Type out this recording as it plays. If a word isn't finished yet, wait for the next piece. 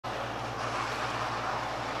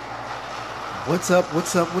What's up?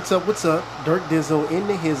 What's up? What's up? What's up? Dirk Dizzle in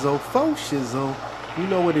the hizzo, faux shizzle. You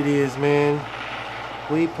know what it is, man.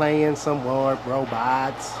 We playing some more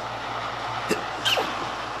robots.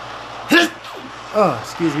 Oh,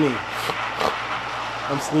 excuse me.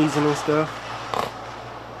 I'm sneezing and stuff.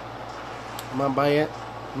 My bad.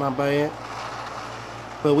 My bad.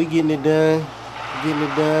 But we getting it done. Getting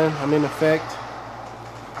it done. I'm in effect.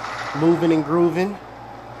 Moving and grooving.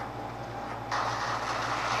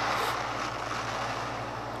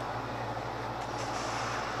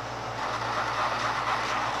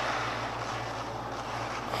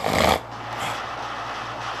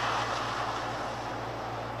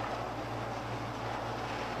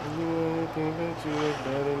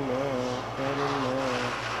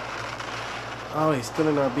 Oh, he's still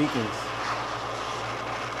in our beacons.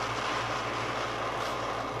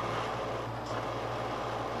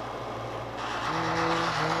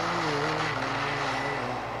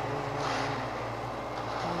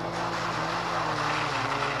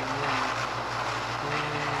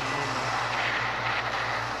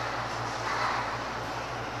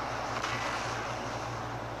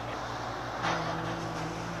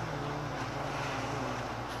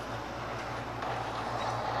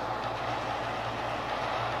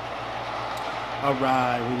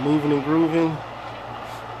 Alright, we moving and grooving. I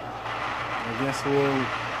guess we ain't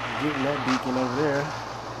getting that beacon over there.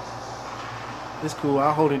 It's cool,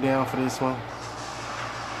 I'll hold it down for this one.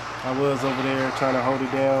 I was over there trying to hold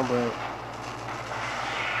it down, but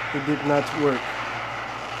it did not work.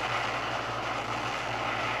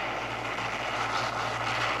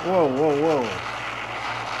 Whoa, whoa, whoa.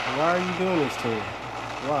 Why are you doing this to me?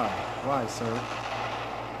 Why? Why, sir?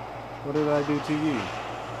 What did I do to you?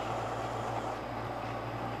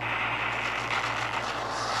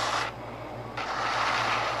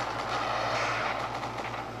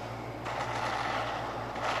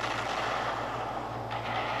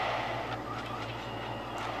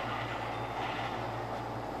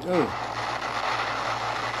 Oh.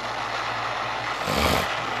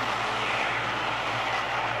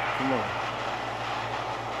 Come on.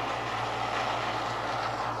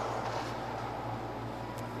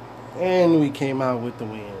 And we came out with the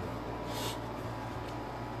win.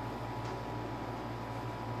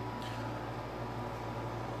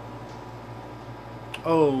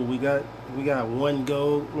 Oh, we got one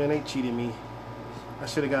gold. Man, they cheated me. I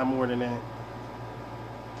should have got more than that.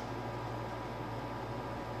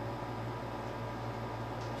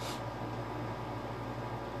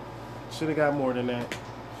 Should have got more than that.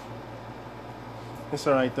 It's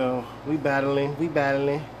alright though. We battling. We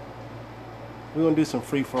battling. We're gonna do some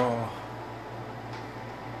free for all.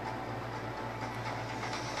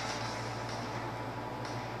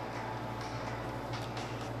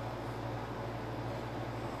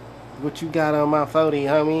 What you got on my 40,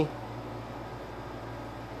 homie?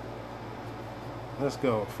 Let's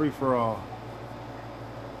go. Free for all.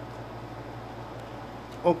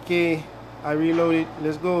 Okay. I reloaded.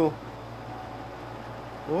 Let's go.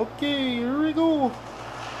 Okay, here we go.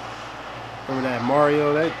 Remember that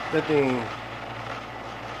Mario? That thing.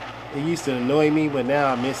 It used to annoy me, but now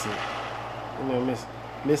I miss it. You know,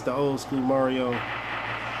 miss the old school Mario.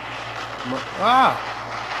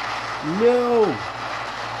 No!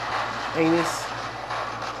 Anus.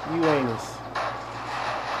 You anus.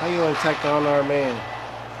 How you gonna attack the unarmed man?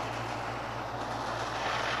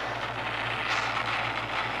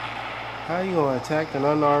 How you gonna attack an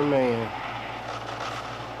unarmed man?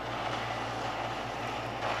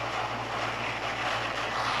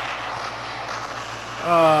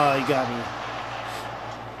 Oh, he got me.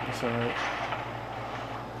 It's alright.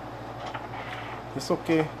 It's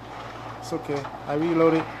okay. It's okay. I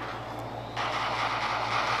reloaded.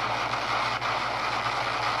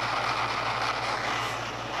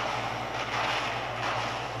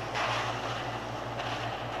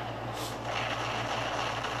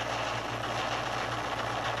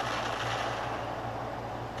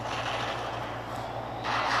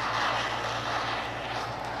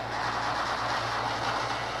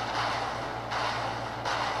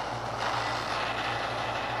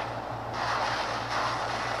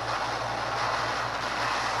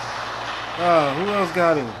 Oh, who else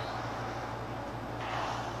got him?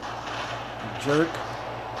 Jerk.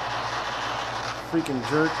 Freaking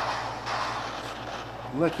jerk.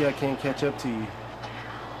 Lucky I can't catch up to you.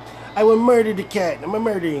 I will murder the cat. I'm a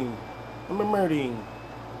murdering. I'm a murdering.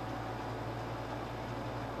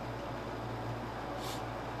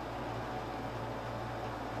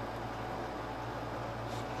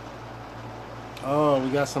 Oh, we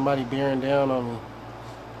got somebody bearing down on me.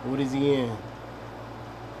 What is he in?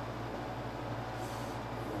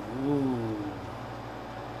 Ooh.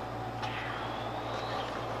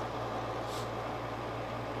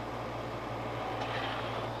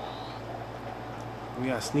 We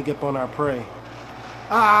gotta sneak up on our prey.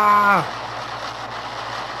 Ah!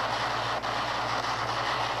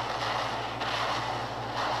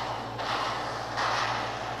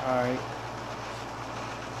 Alright.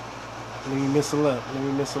 Let me missile up. Let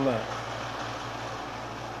me missile up.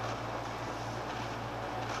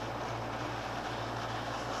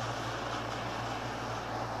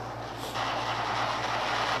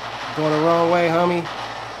 Going the wrong way, homie.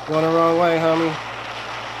 Going the wrong way, homie.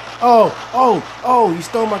 Oh, oh, oh, you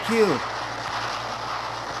stole my kill.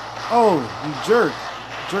 Oh, you jerk.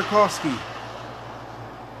 Jerkowski.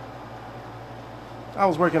 I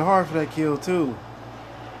was working hard for that kill, too.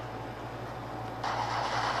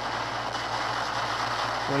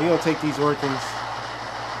 Well, you don't take these workings.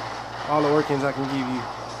 All the workings I can give you.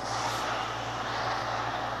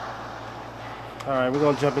 Alright, we're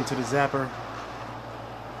going to jump into the zapper.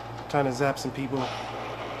 Trying to zap some people.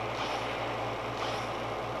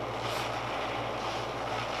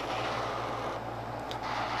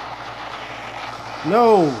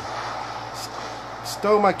 No!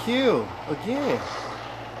 Stole my kill again.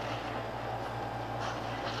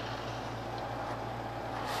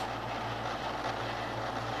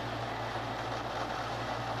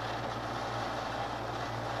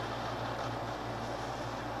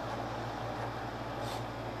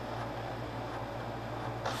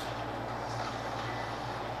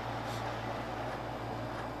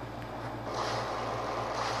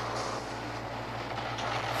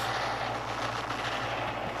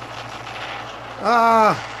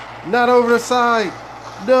 Ah, not over the side.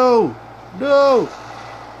 No, no.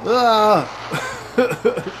 Ah.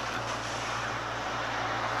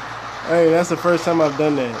 Hey, that's the first time I've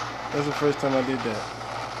done that. That's the first time I did that.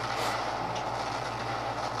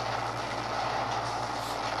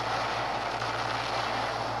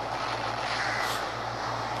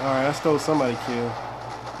 Alright, I stole somebody's kill.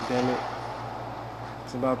 Damn it.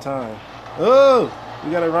 It's about time. Oh, we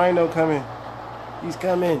got a rhino coming. He's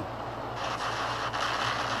coming.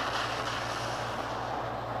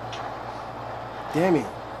 Damn it.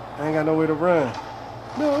 I ain't got nowhere to run.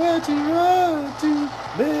 Nowhere to run to,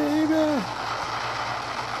 baby.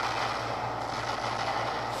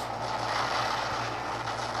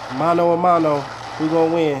 Mano a mano. Who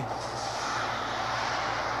gonna win?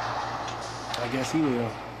 I guess he will.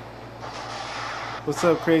 What's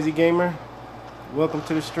up, crazy gamer? Welcome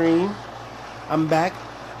to the stream. I'm back.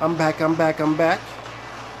 I'm back. I'm back. I'm back.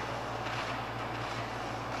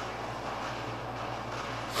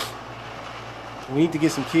 We need to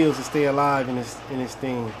get some kills to stay alive in this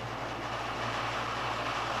thing.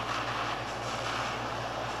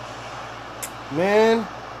 Man,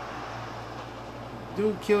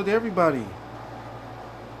 dude killed everybody.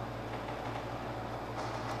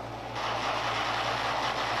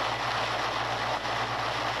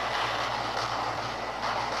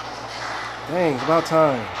 Dang, it's about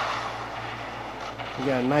time. We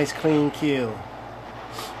got a nice clean kill.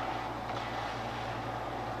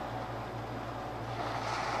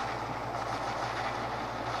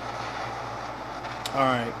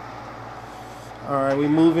 Alright. Alright, we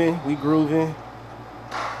moving, we grooving.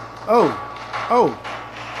 Oh! Oh!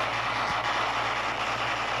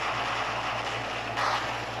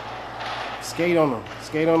 Skate on them.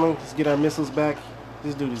 Skate on them. Let's get our missiles back.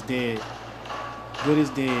 This dude is dead. Good is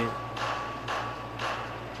dead.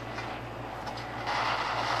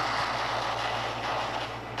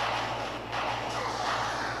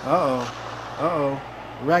 Uh-oh. Uh-oh.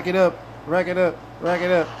 Rack it up. Rack it up. Rack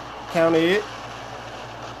it up. Count it.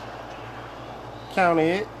 Count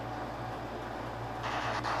it.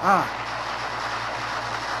 Ah.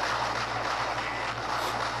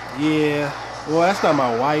 Yeah. Well, that's not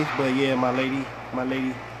my wife, but yeah, my lady. My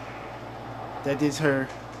lady. That is her.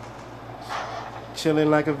 Chilling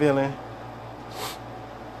like a villain.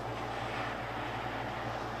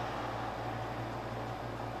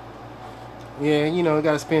 Yeah, you know,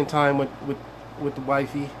 gotta spend time with the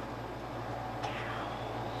wifey.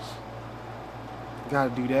 Gotta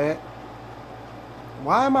do that.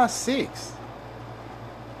 Why am I 6?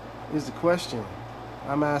 Is the question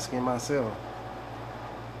I'm asking myself.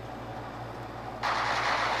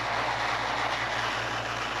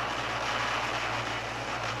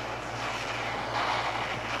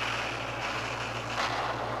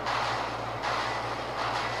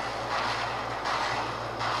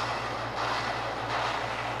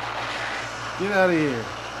 Get out of here.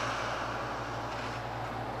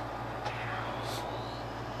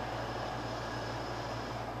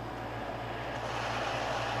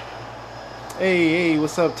 Hey, hey,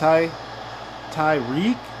 what's up, Ty?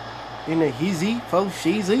 Tyreek in the heezy, fo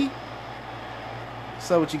sheezy.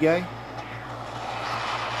 What's up with you, guy?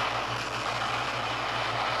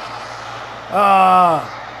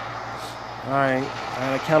 Ah! Alright. I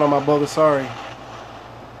gotta count on my Bulgasari.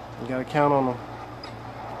 You gotta count on them.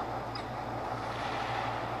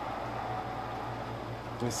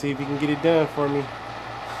 Let's see if he can get it done for me.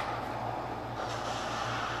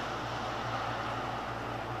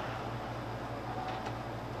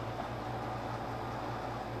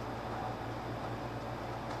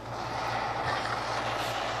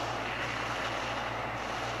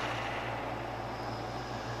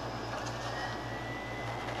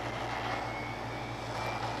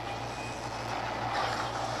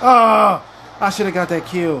 Ah! I should have got that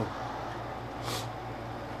kill.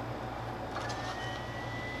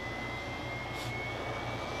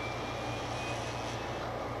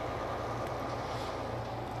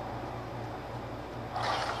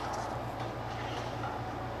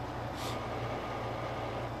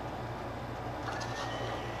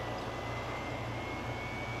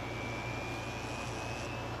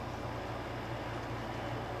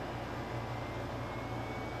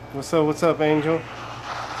 What's up, Angel?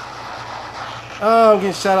 Oh, I'm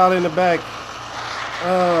getting shot out in the back.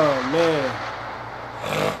 Oh, man.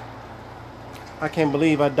 I can't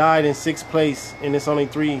believe I died in 6th place and it's only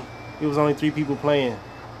 3. It was only 3 people playing.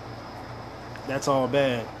 That's all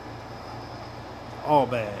bad. All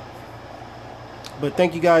bad. But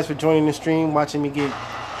thank you guys for joining the stream, watching me get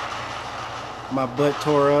my butt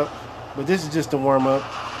tore up. But this is just a warm-up.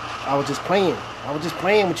 I was just playing. I was just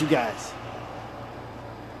playing with you guys.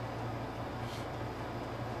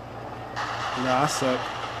 No, I suck.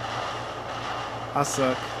 I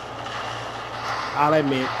suck. I'll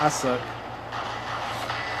admit, I suck.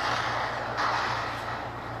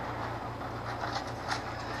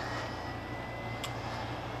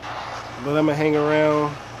 But I'm gonna hang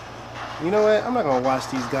around. You know what? I'm not gonna watch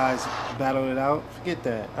these guys battle it out. Forget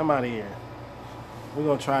that. I'm out of here. We're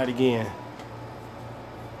gonna try it again.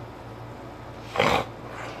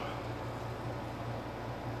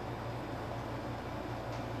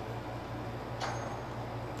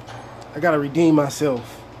 I gotta redeem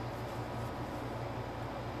myself.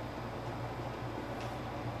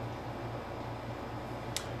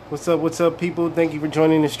 What's up, people? Thank you for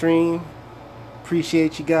joining the stream.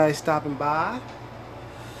 Appreciate you guys stopping by.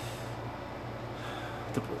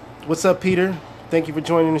 What's up, Peter? Thank you for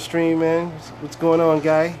joining the stream, man. What's going on,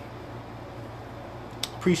 guy?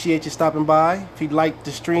 Appreciate you stopping by. If you liked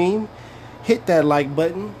the stream, hit that like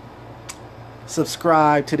button.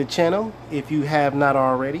 Subscribe to the channel if you have not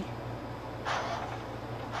already.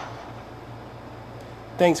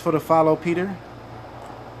 Thanks for the follow, Peter.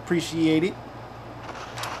 Appreciate it.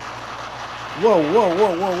 Whoa, whoa,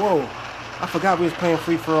 whoa, whoa, whoa. I forgot we was playing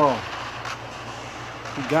free-for-all.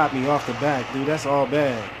 He got me off the back, dude. That's all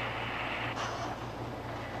bad.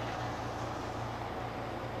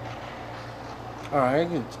 Alright,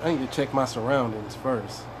 I need to check my surroundings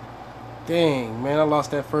first. Dang, man, I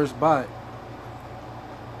lost that first bot.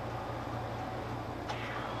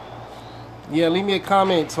 Yeah, leave me a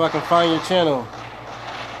comment so I can find your channel.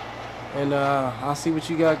 And I'll see what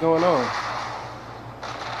you got going on.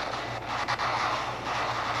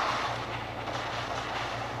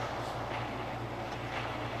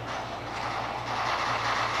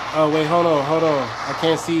 Oh wait, hold on. I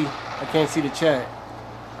can't see the chat.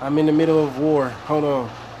 I'm in the middle of war. Hold on.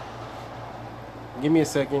 Give me a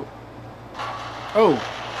second. Oh,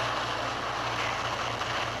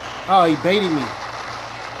 he baited me.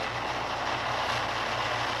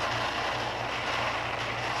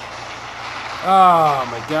 Oh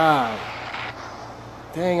my god.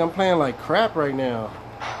 Dang, I'm playing like crap right now.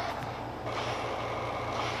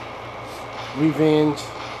 Revenge.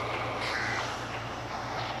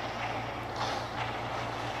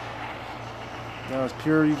 That was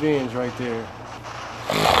pure revenge right there.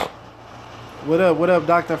 What up,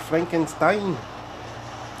 Dr. Frankenstein?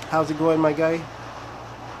 How's it going, my guy?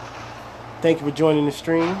 Thank you for joining the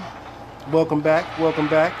stream. Welcome back.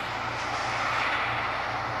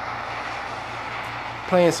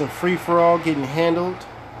 Playing some free-for-all, getting handled.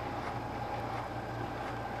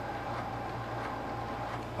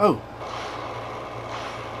 Oh.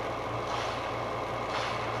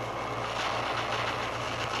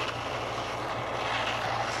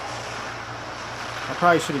 I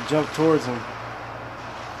probably should have jumped towards him.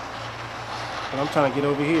 But I'm trying to get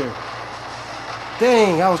over here.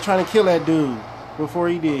 Dang, I was trying to kill that dude before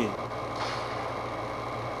he did.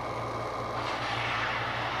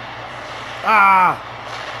 Ah!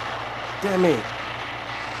 Damn it.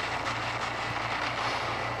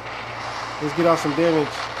 Let's get off some damage.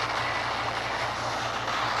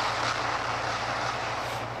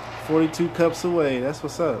 42 cups away. That's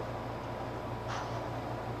what's up.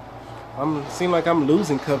 Seem like I'm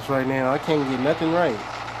losing cups right now. I can't get nothing right.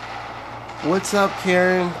 What's up,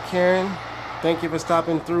 Karen? Karen, thank you for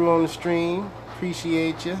stopping through on the stream.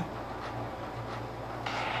 Appreciate you.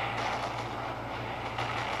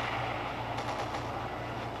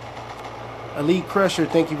 Elite Crusher,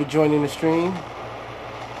 thank you for joining the stream.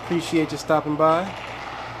 Appreciate you stopping by.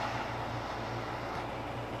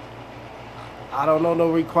 I don't know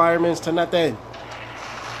no requirements to nothing.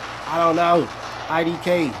 I don't know.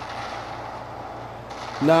 IDK.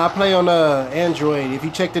 Nah, I play on Android. If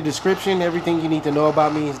you check the description, everything you need to know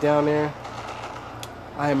about me is down there.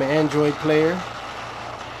 I am an Android player.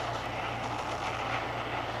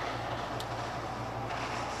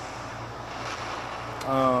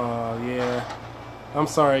 Oh, yeah. I'm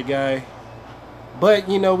sorry, guy. But,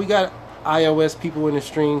 you know, we got iOS people in the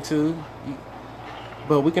stream, too.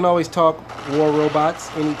 But we can always talk War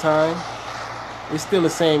Robots anytime. It's still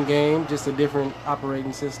the same game, just a different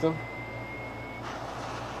operating system.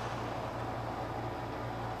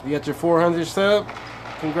 You got your 400 sub?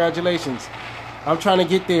 Congratulations. I'm trying to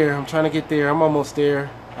get there. I'm almost there.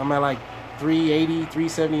 I'm at like 380,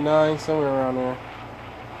 379, somewhere around there.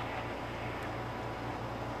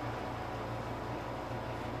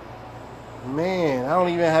 Man, I don't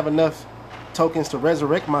even have enough tokens to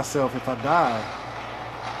resurrect myself if I die.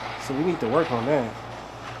 So we need to work on that.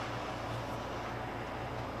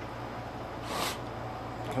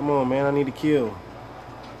 Come on, man. I need to kill.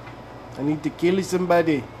 I need to kill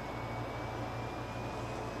somebody.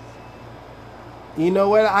 You know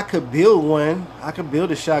what? I could build one. I could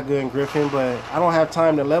build a shotgun griffin, but I don't have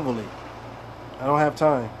time to level it. I don't have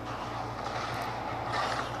time.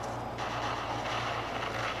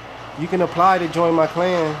 You can apply to join my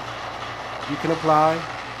clan. You can apply.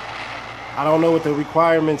 I don't know what the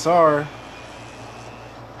requirements are,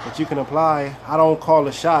 but you can apply. I don't call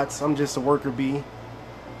the shots. I'm just a worker bee.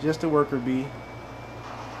 Just a worker bee.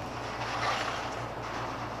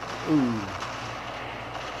 Ooh.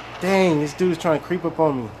 Dang, this dude's trying to creep up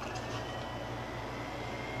on me.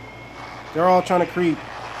 They're all trying to creep.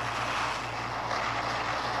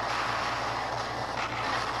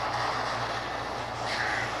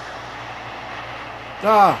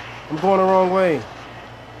 Ah, I'm going the wrong way.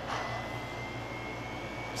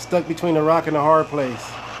 Stuck between the rock and the hard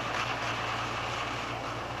place.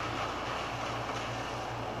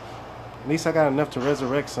 At least I got enough to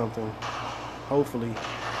resurrect something. Hopefully.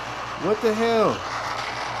 What the hell?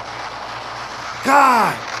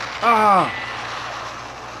 God! Ah!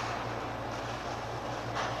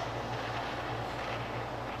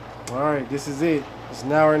 Alright, this is it. It's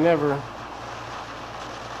now or never.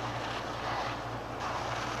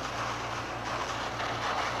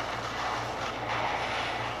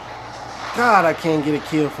 God, I can't get a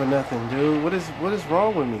kill for nothing, dude. What is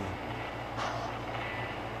wrong with me?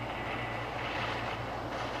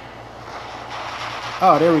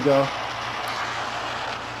 Oh, there we go.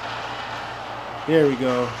 There we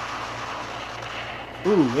go.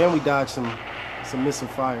 Ooh, and we dodged some missile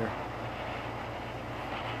fire.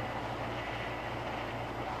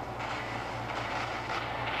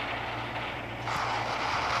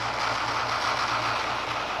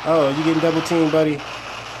 Oh, you getting double teamed, buddy?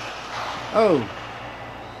 Oh.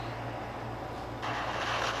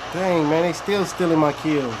 Dang, man, they still stealing my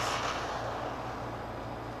kills.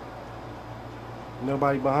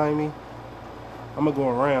 Nobody behind me? I'm gonna go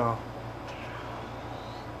around.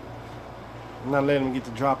 I'm not letting them get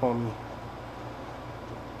the drop on me.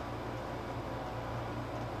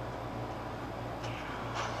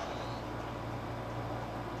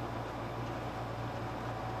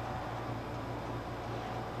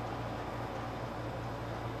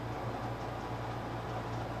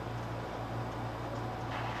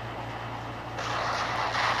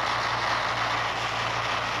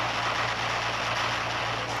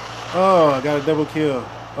 Oh, I got a double kill.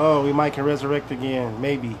 Oh, we might can resurrect again.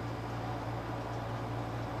 Maybe.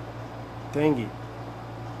 Dang it.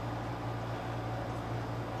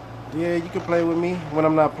 Yeah, you can play with me when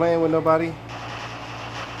I'm not playing with nobody.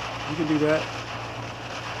 You can do that.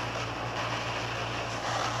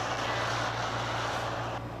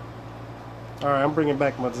 Alright, I'm bringing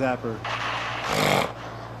back my zapper.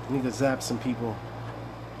 I need to zap some people.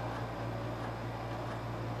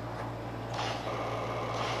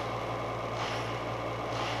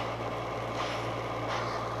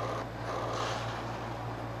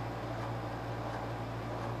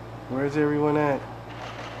 Where's everyone at?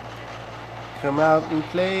 Come out and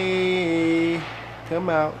play. Come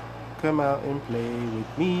out and play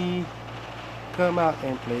with me. Come out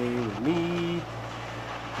and play with me.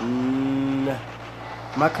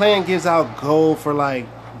 My clan gives out gold for like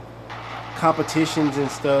competitions and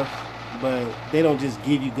stuff. but they don't just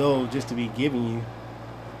give you gold just to be giving you.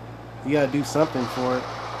 You gotta do something for it.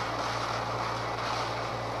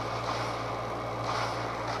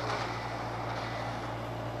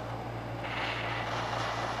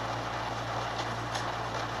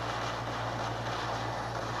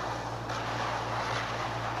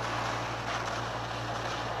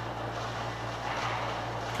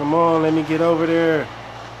 Come on, let me get over there.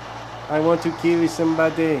 I want to kill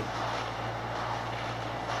somebody.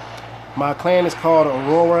 My clan is called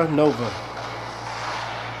Aurora Nova.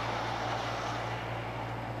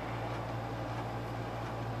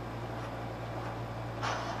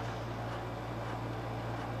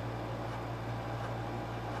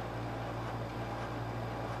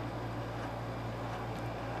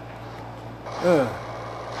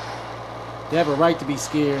 They have a right to be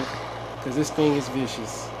scared, because this thing is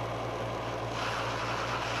vicious.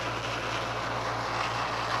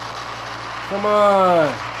 Come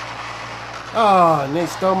on. Oh, and they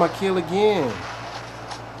stole my kill again.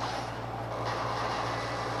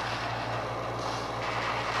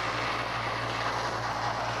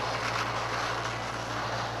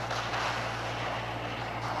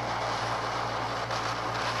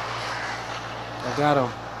 I got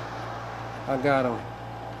him. I got him.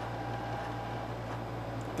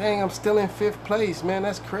 Dang, I'm still in 5th place, man.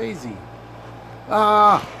 That's crazy.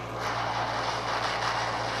 Ah.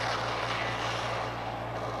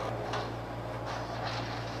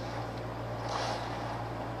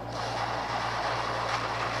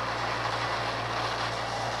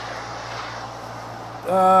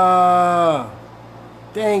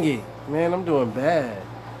 Dang it, man, I'm doing bad.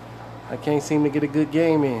 I can't seem to get a good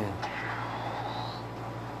game in.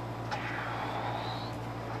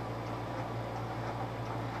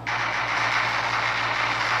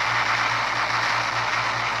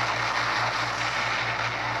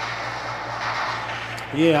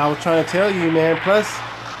 Yeah, I was trying to tell you, man. Plus,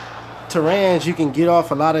 Tyrans, you can get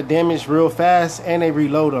off a lot of damage real fast, and they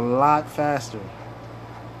reload a lot faster.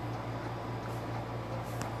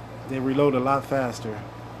 They reload a lot faster.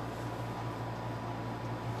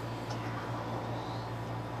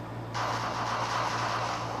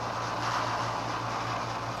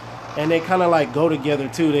 And they kind of like go together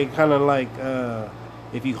too. They kind of like,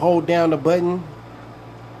 if you hold down the button,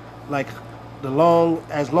 like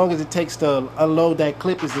as long as it takes to unload that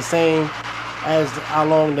clip is the same as how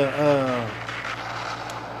long the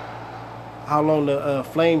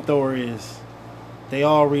flamethrower is. They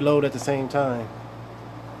all reload at the same time.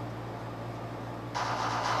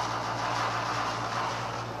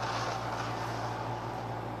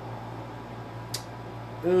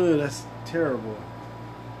 Ugh, that's terrible.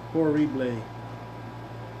 Poor replay.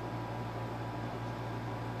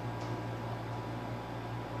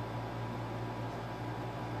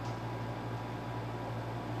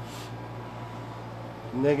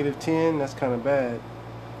 -10, that's kind of bad.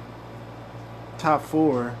 Top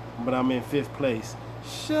 4, but I'm in 5th place.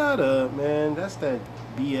 Shut up, man. That's that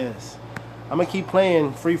BS. I'm gonna keep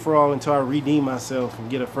playing free-for-all until I redeem myself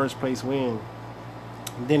and get a 1st place win.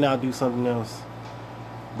 Then I'll do something else.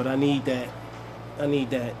 But I need that. I need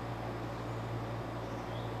that.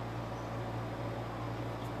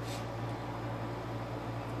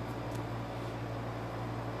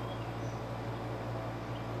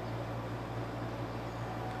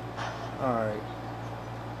 All right.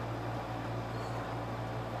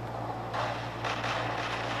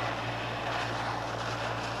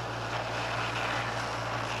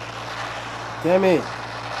 Damn it.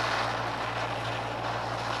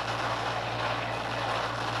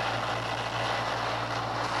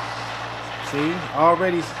 See,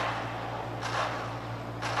 already.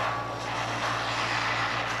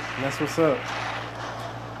 That's what's up.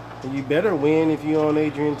 And you better win if you're on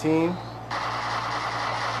Adrian team.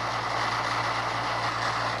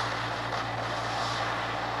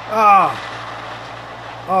 Ah,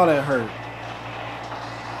 oh, that hurt.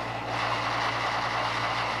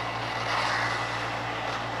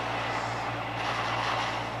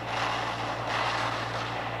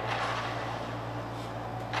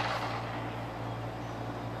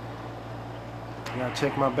 I gotta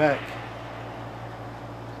check my back.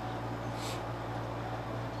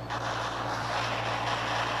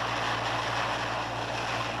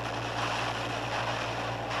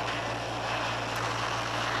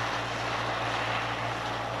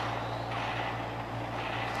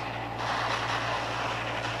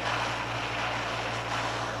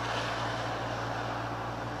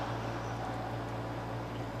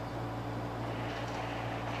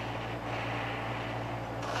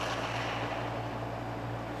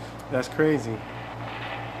 That's crazy.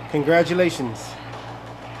 Congratulations.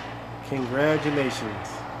 Congratulations.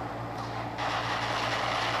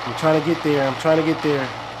 I'm trying to get there. I'm trying to get there.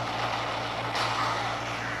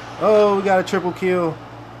 Oh, we got a triple kill.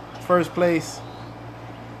 First place.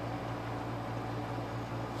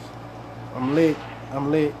 I'm lit.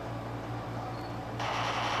 I'm lit.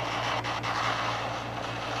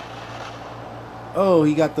 Oh,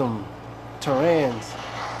 he got them Tyrans.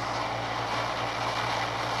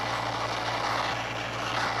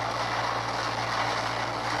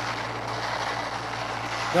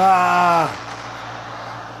 Ah!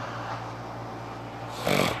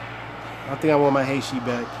 I think I want my hay sheet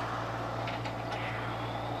back.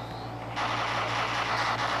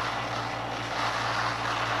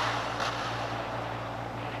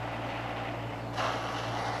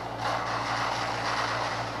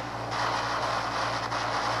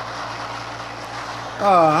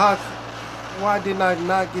 Oh, why didn't I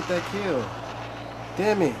not get that kill?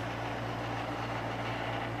 Damn it.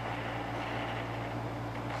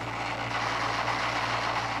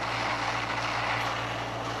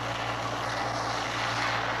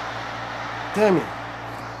 Damn it.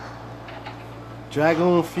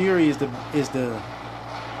 Dragoon Fury is the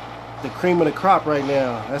cream of the crop right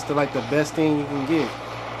now. That's the best thing you can get.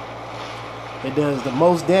 It does the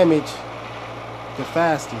most damage the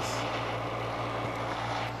fastest.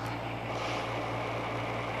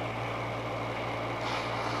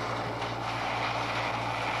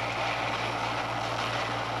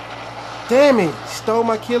 Damn it, stole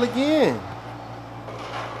my kill again.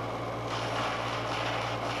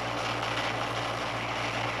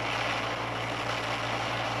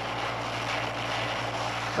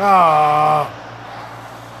 Ah.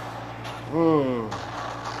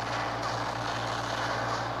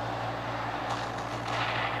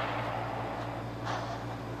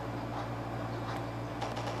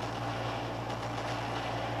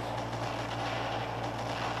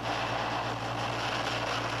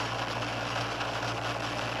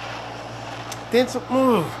 Then some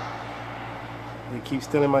move. They keep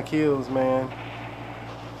stealing my kills, man.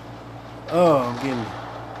 Oh,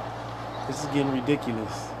 this is getting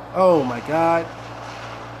ridiculous. Oh my God.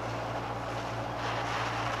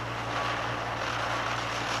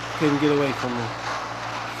 Couldn't get away from me.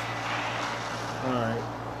 Alright.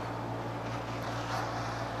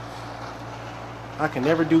 I can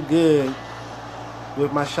never do good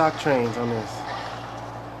with my shock trains on this.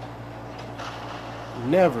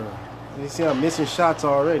 Never. You see I'm missing shots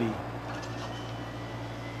already.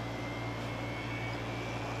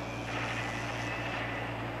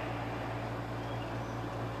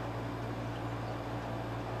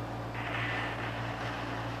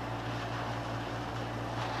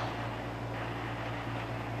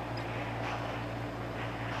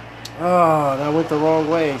 Oh, that went the wrong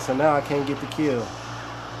way, so now I can't get the kill.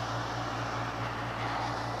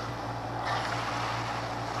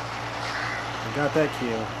 I got that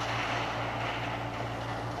kill.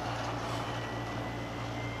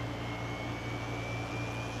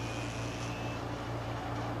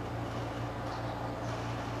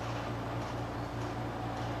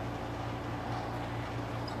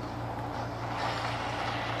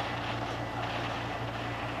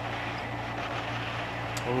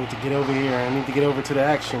 I need to get over here. I need to get over to the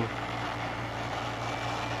action.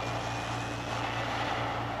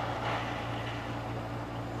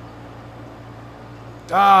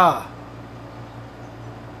 Ah!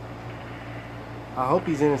 I hope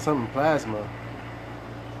he's in something plasma.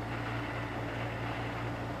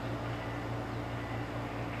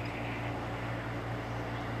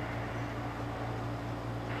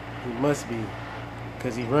 He must be,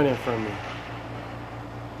 because he's running from me.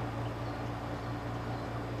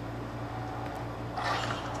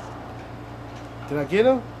 Did I get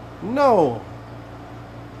him? No.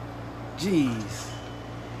 Jeez.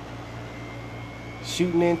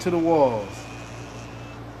 Shooting into the walls.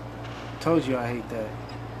 Told you I hate that.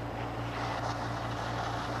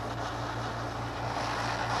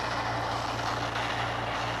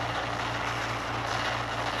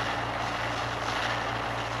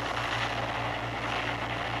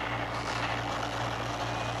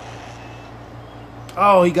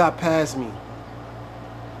 Oh, he got past me.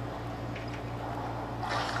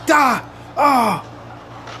 Ah!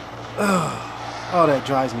 Oh! Oh, that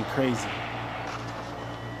drives me crazy.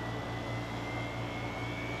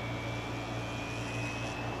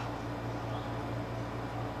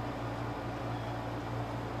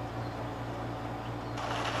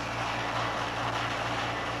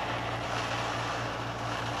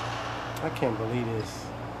 I can't believe this.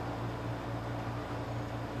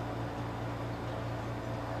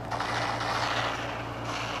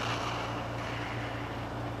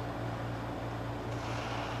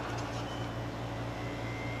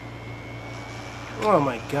 Oh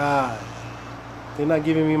my God. They're not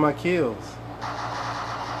giving me my kills.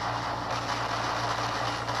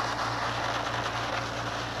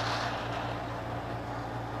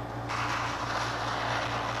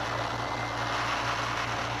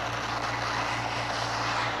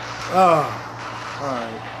 Oh,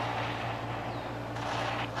 alright.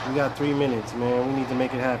 We got 3 minutes, man. We need to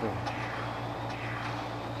make it happen.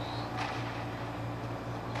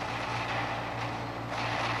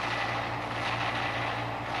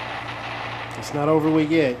 It's not over with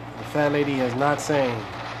yet. The fat lady has not sang.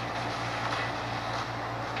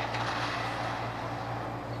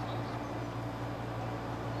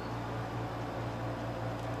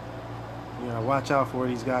 You gotta watch out for where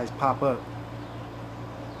these guys pop up.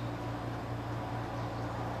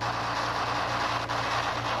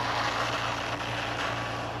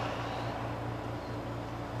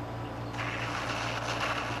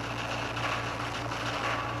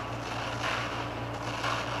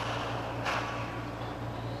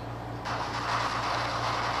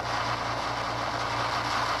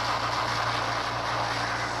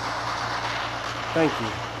 Thank you.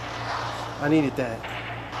 I needed that.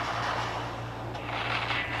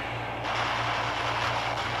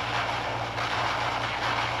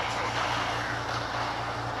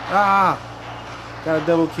 Ah! Got a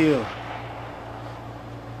double kill.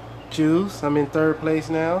 Juice. I'm in 3rd place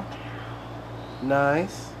now.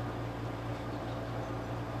 Nice.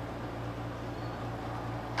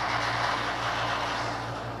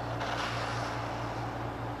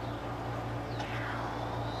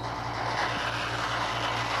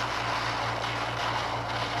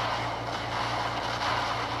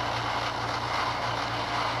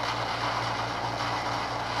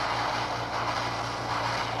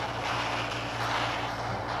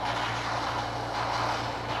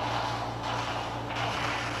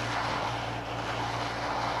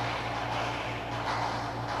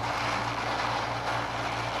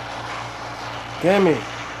 Damn it.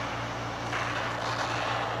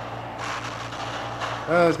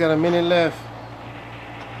 Oh, it's got a minute left.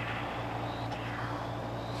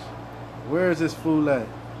 Where is this fool at?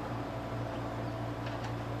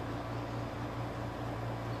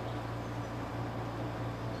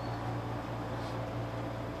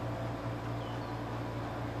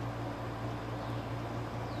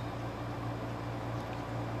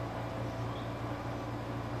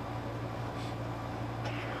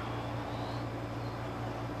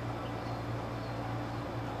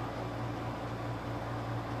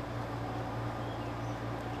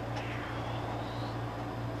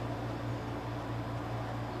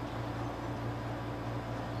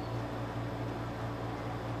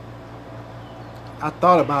 I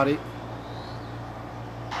thought about it.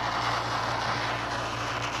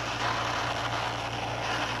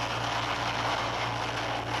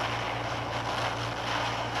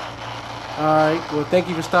 Alright, well, thank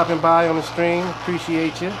you for stopping by on the stream.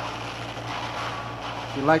 Appreciate you.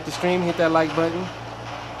 If you like the stream, hit that like button.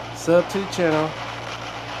 Sub to the channel.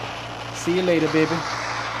 See you later, baby.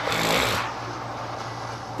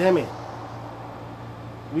 Damn it.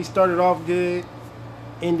 We started off good,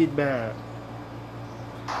 ended bad.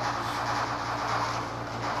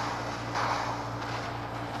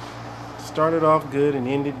 Started off good and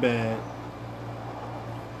ended bad.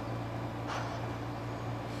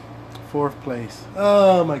 4th place.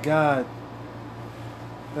 Oh my God.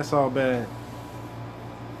 That's all bad.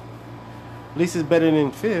 At least it's better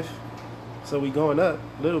than 5th. So we going up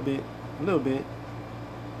a little bit. A little bit.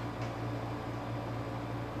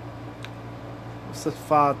 What's the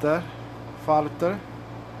father? Father?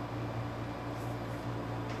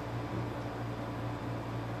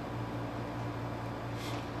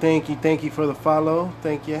 Thank you for the follow.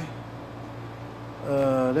 Thank you.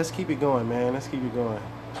 Let's keep it going, man. Let's keep it going.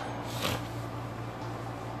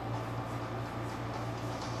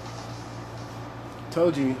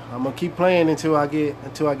 Told you, I'm gonna keep playing until I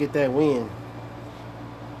get that win.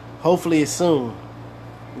 Hopefully it's soon.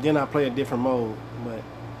 Then I'll play a different mode, but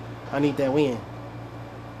I need that win.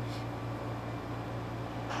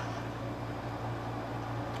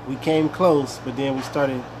 We came close, but then we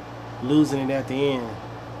started losing it at the end.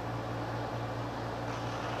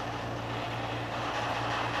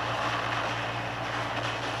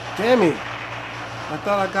 Damn it. I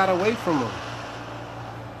thought I got away from him.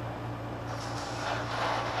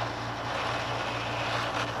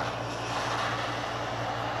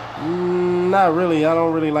 Not really. I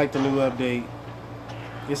don't really like the new update.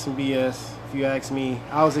 It's some BS, if you ask me.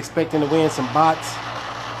 I was expecting to win some bots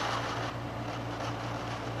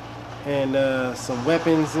and some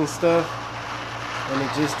weapons and stuff, and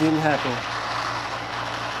it just didn't happen.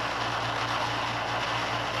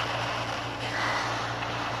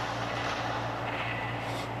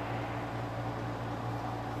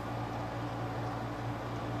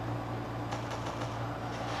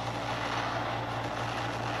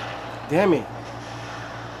 Damn it.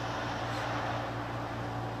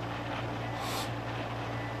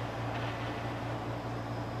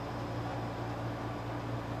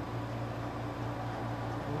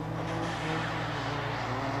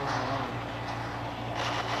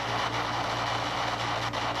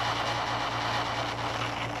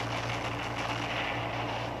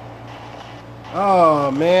 Oh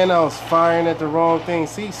man, I was firing at the wrong thing.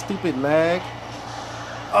 See, stupid lag.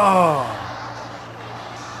 Oh,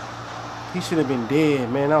 he should have been dead,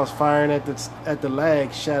 man. I was firing at the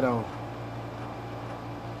lag shadow.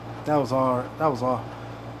 That was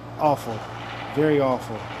awful, very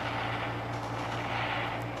awful.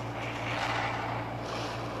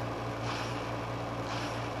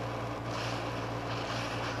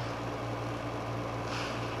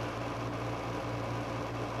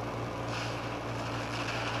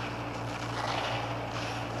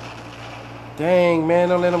 Dang, man,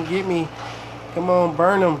 don't let him get me. Come on,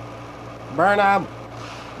 burn him. Burn him.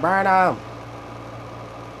 Burn him.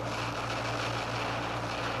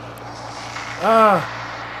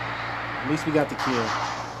 At least we got the kill.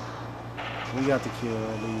 We got the kill,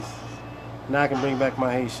 at least. Now I can bring back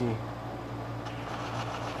my Heishi.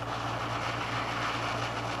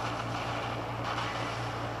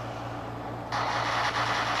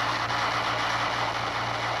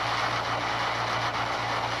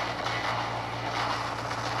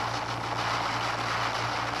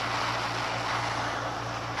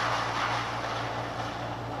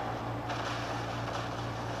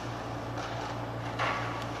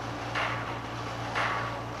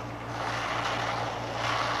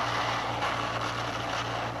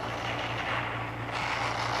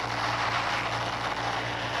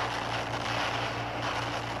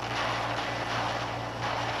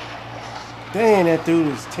 Dang, that dude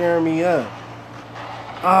is tearing me up.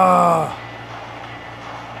 Ah.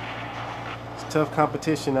 It's tough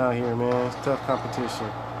competition out here, man. It's tough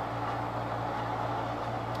competition.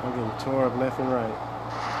 I'm getting tore up left and right.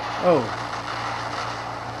 Oh.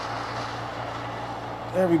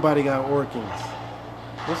 Everybody got orkins.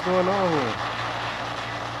 What's going on here?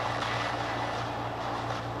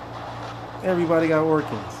 Everybody got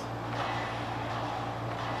orkins.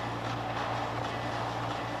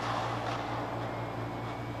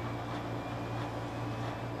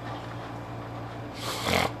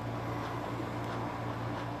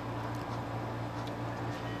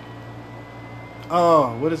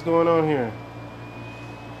 Oh, what is going on here?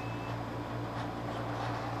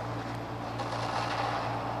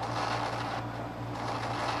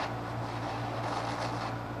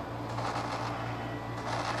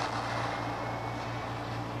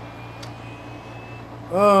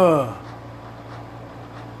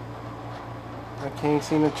 I can't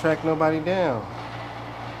seem to track nobody down.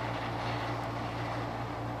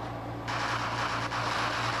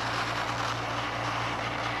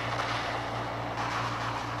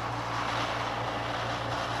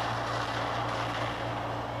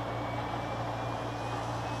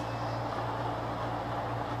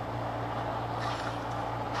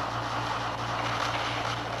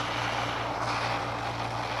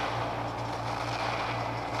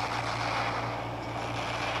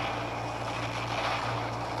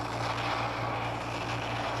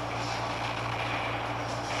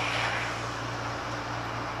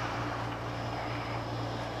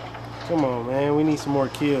 Come on, man. We need some more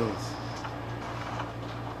kills.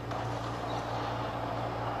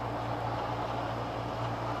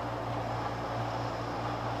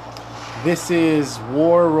 This is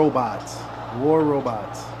War Robots. War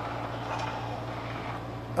Robots.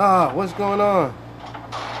 Ah, what's going on?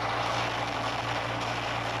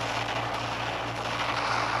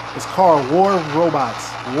 It's called War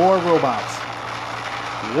Robots. War Robots.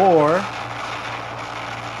 War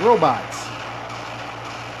Robots.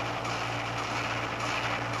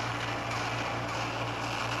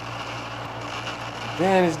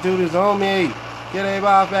 Man, this dude is on me. Get him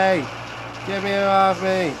off me. Get me off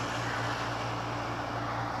me.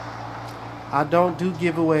 I don't do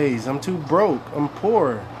giveaways. I'm too broke. I'm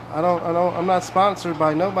poor. I'm not sponsored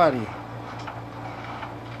by nobody.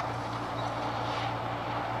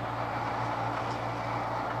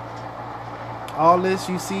 All this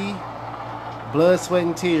you see, blood, sweat,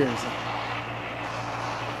 and tears.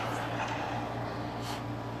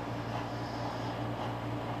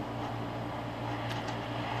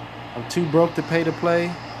 I'm too broke to pay to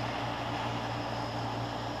play,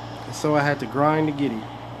 so I had to grind to get it.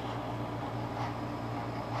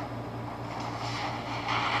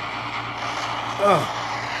 Ugh.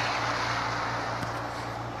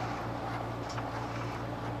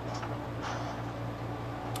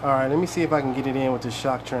 Alright, let me see if I can get it in with the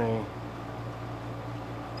shock train.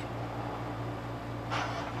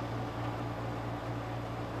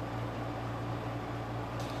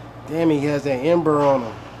 Damn, he has that ember on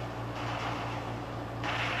him.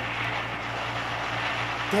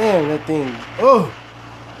 Damn, that thing. Oh,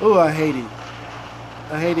 oh, I hate it.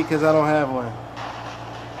 I hate it because I don't have one.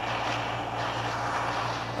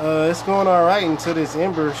 It's going all right until this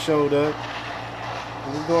ember showed up.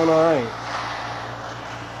 It's going all right.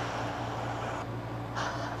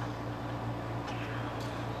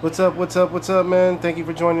 What's up? What's up? What's up, man? Thank you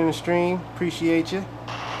for joining the stream. Appreciate you.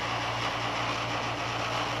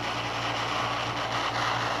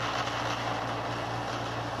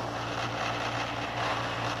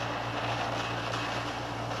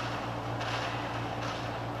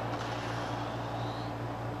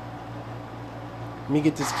 Let me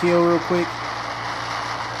get this kill real quick.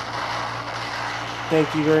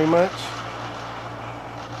 Thank you very much.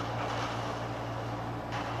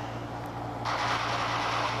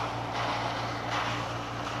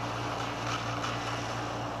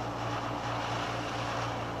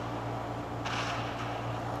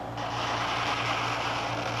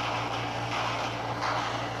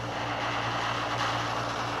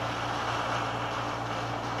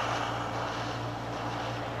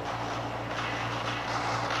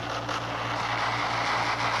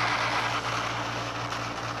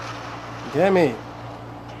 Damn it.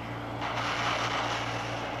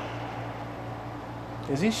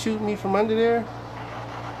 Is he shooting me from under there?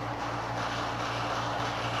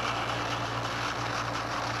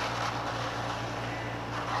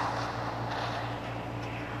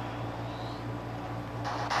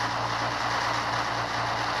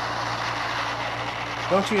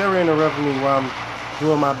 Don't you ever interrupt me while I'm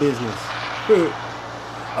doing my business.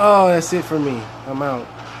 Oh, that's it for me. I'm out.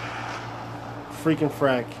 Freaking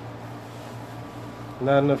frack.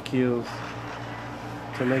 Not enough kills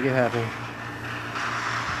to make it happen.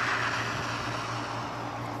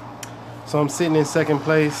 So I'm sitting in second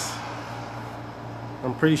place.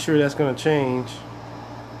 I'm pretty sure that's going to change.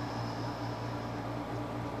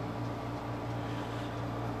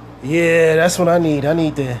 Yeah, that's what I need.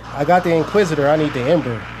 I got the Inquisitor. I need the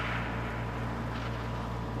Ember.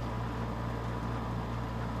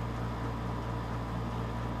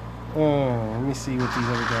 Let me see what these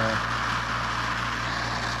other guys.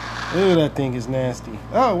 Ooh, that thing is nasty.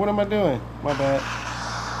 Oh, what am I doing? My bad.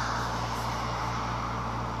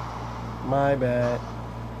 My bad.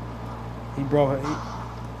 He brought it.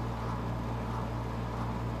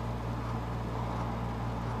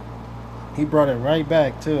 He brought it right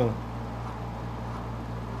back too.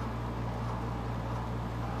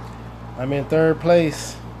 I'm in third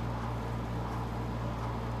place.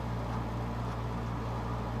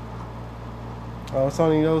 Oh, it's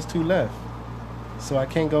only those two left. So I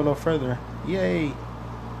can't go no further. Yay.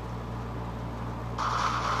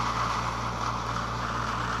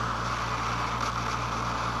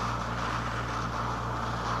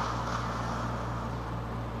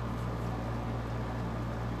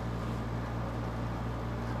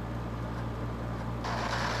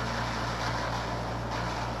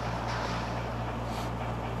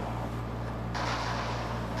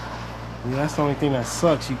 Yeah, that's the only thing that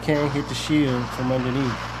sucks. You can't hit the shield from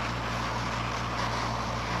underneath.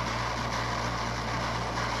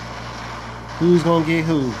 Who's gonna get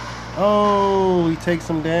who? Oh, he takes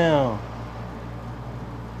him down.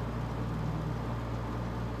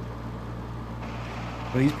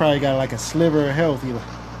 But he's probably got like a sliver of health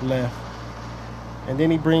left. And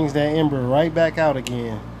then he brings that ember right back out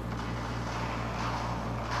again.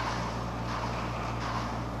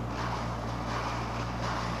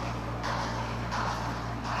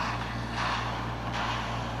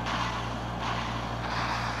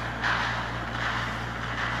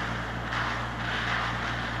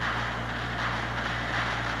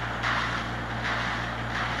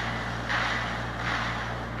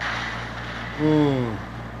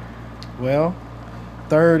 Well,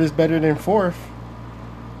 third is better than fourth.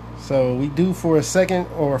 So we due for a second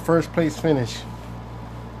or a first place finish.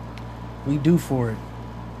 We due for it.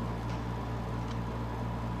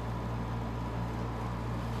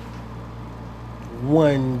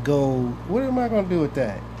 One gold. What am I going to do with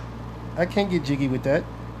that? I can't get jiggy with that.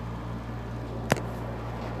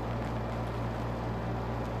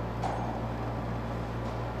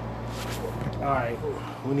 Alright,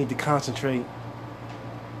 we need to concentrate.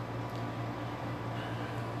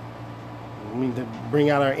 We need to bring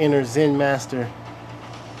out our inner Zen master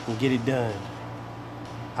and get it done.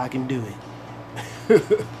 I can do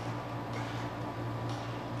it.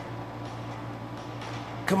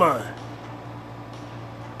 Come on.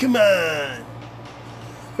 Come on.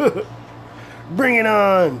 Bring it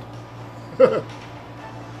on.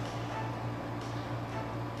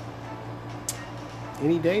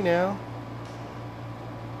 Any day now.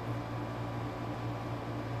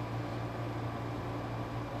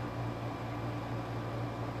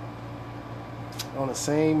 on the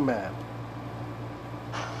same map.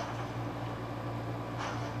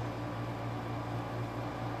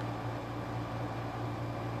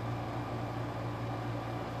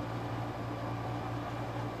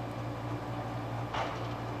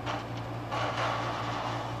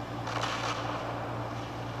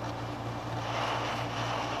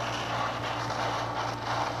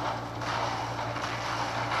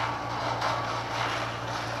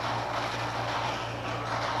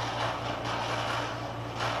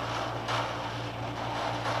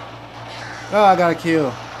 Oh, I got a kill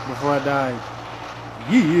before I died.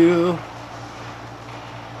 Yeah.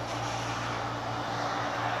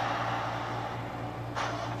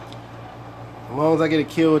 As long as I get a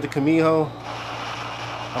kill with the Kamiho,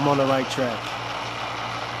 I'm on the right track.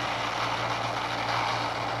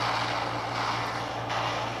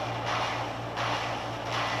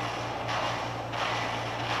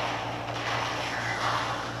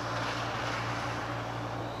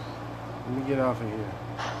 Let me get off of here.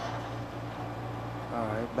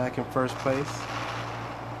 Alright, back in first place.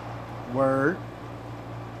 Word.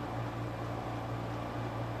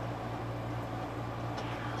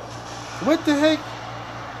 What the heck?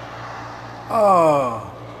 Oh.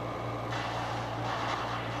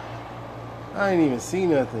 I didn't even see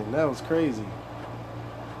nothing. That was crazy.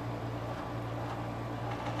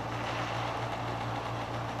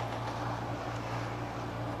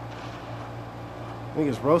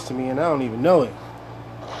 Niggas roasting me and I don't even know it.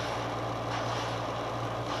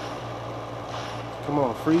 Come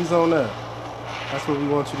on, freeze on up. That's what we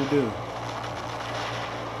want you to do.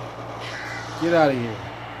 Get out of here.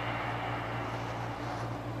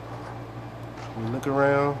 Look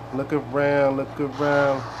around, look around, look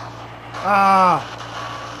around. Ah!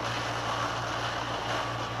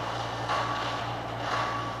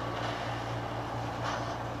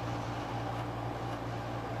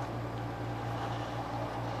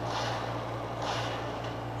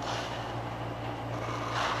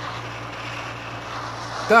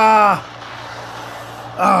 Ah!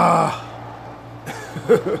 Ah!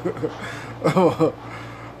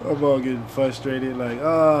 I'm all getting frustrated, like,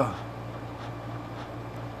 ah.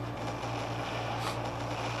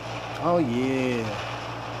 Oh yeah.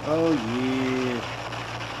 Oh yeah.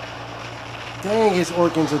 Dang, his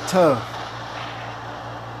organs are tough.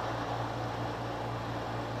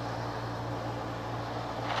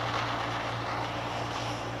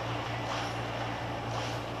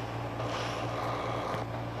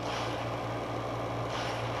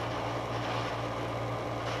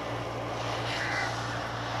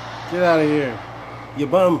 Get out of here. You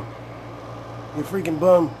bum. You freaking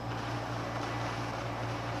bum.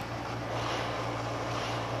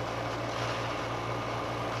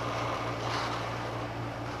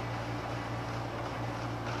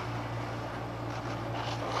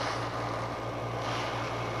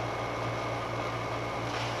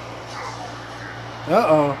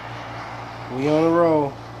 Uh-oh. We on a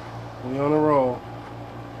roll. We on a roll.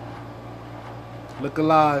 Look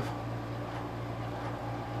alive.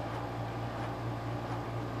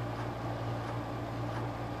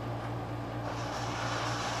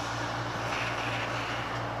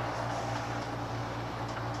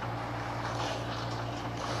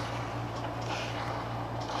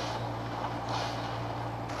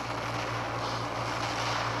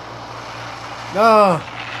 No.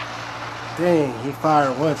 Dang, he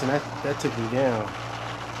fired once and that took me down.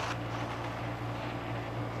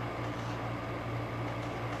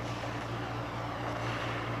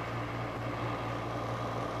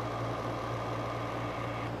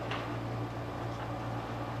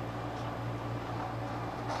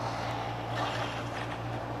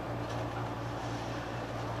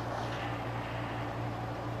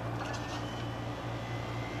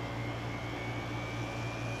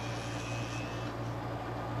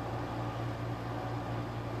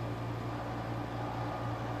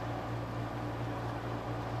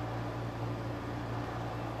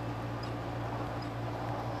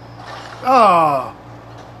 Oh,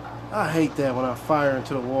 I hate that when I fire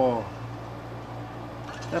into the wall.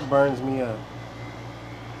 That burns me up.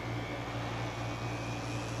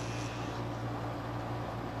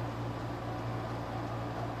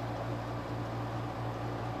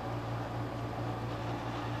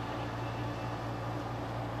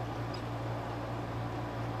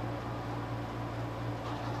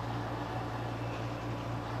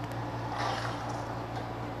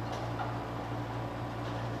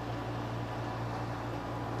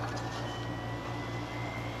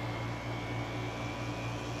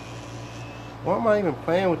 Why am I even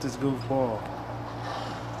playing with this goofball?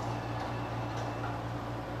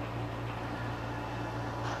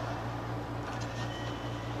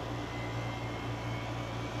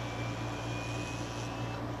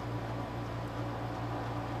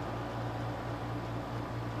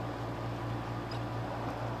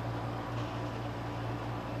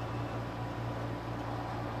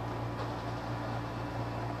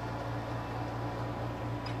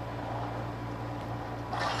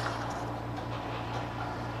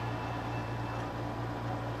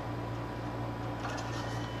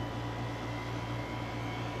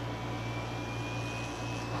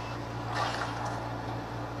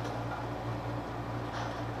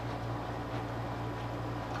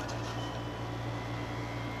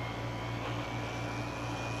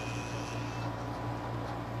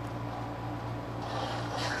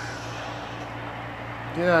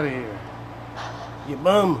 Get out of here. You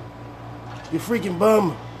bum. You freaking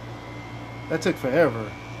bum. That took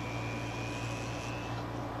forever.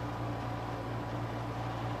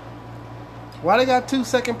 Why they got 2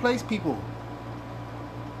 second place people?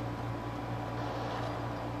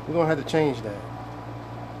 We're gonna have to change that.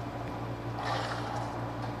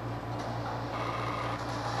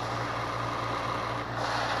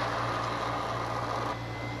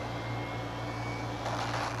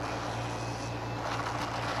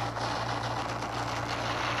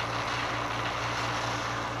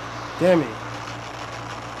 Damn it.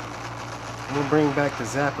 I'm gonna bring back the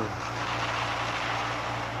zapper.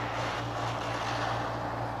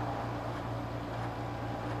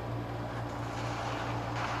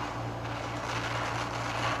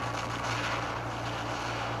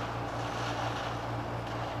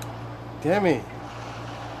 Damn it.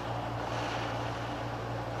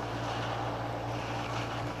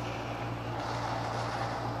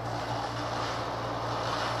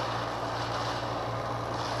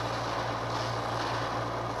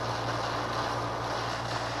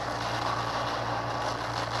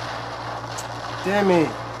 Damn it.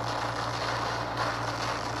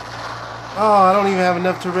 Oh, I don't even have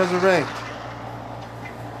enough to resurrect.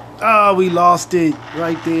 Oh, we lost it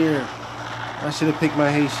right there. I should have picked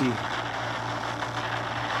my Heishi.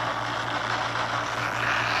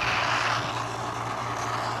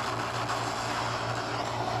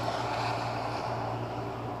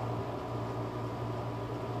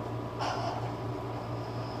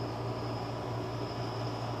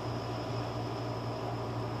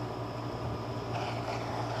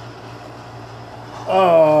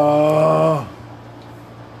 Oh.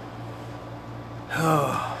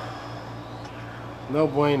 No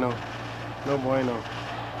bueno. No bueno.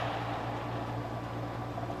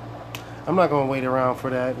 I'm not going to wait around for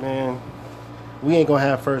that, man. We ain't going to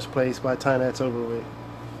have first place by the time that's over with.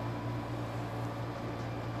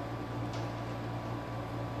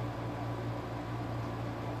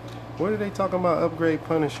 What are they talking about? Upgrade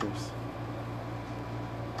Punishers.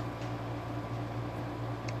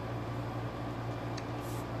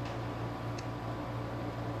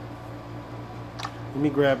 Let me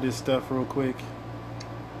grab this stuff real quick.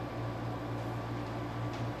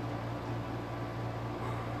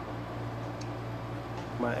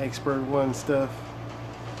 My Expert 1 stuff.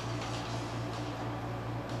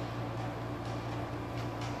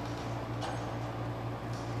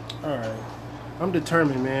 Alright. I'm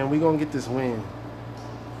determined, man. We're going to get this win.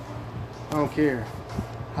 I don't care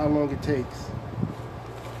how long it takes.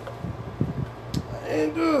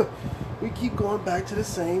 And we keep going back to the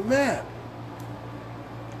same map.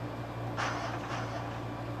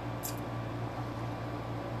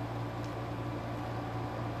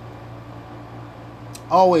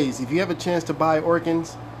 Always, if you have a chance to buy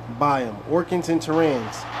Orkins, buy them. Orkins and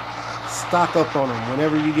Tyrans. Stock up on them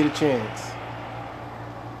whenever you get a chance.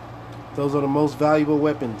 Those are the most valuable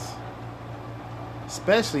weapons.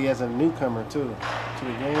 Especially as a newcomer, too, to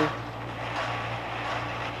the game.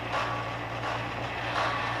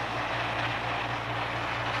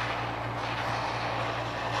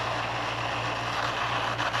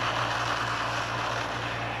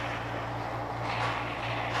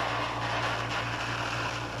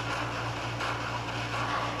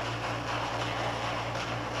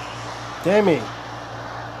 Damn it.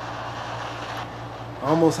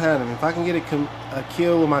 Almost had him. If I can get a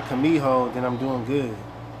kill with my Kamiho, then I'm doing good.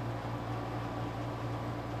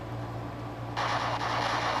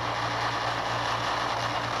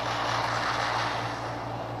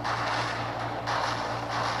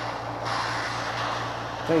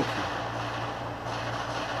 Thank you.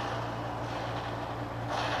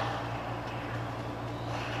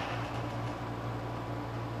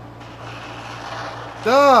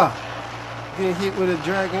 Duh! Get hit with a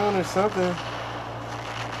dragoon or something.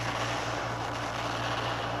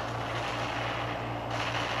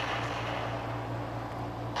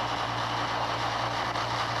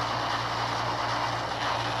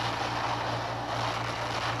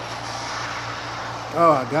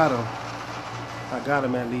 Oh, I got him. I got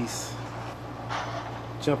him at least.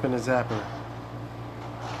 Jump in the zapper.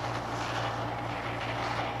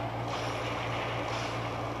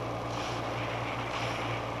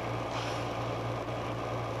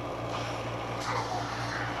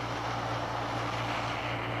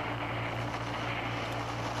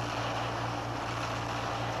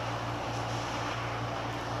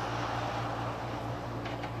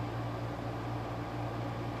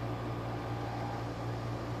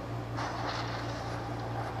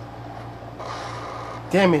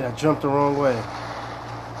 Damn it, I jumped the wrong way.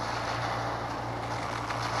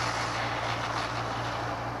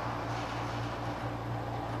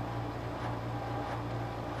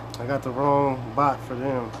 I got the wrong bot for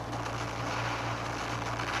them.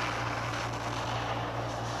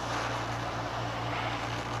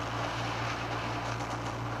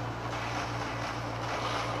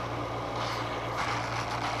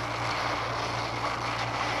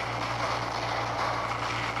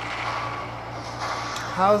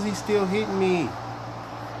 How's he still hitting me?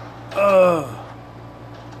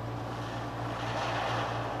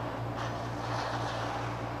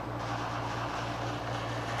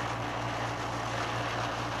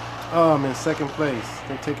 Oh, I'm in second place.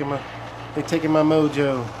 They're taking my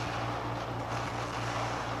mojo.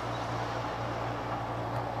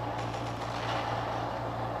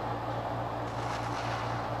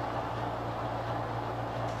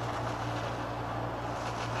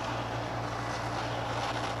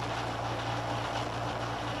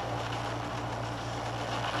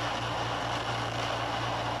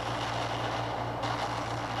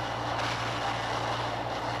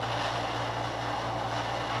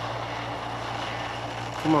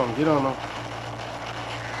 Come on, get on them.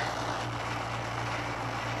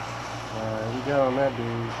 Alright, we got on that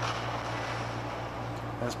dude.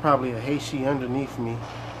 That's probably a Heishi underneath me.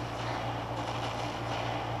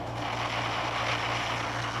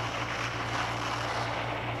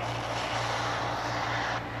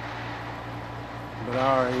 But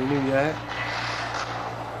I already knew that.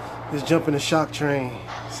 Let's jump in the shock train.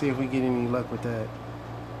 See if we get any luck with that.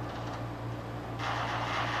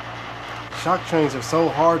 Shock trains are so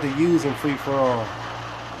hard to use in free-for-all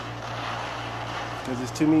because there's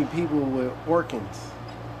too many people with organs.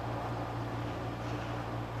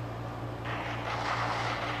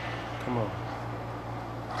 Come on.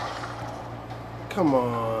 Come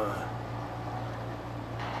on.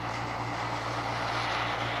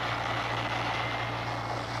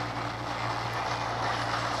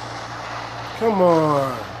 Come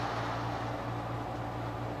on.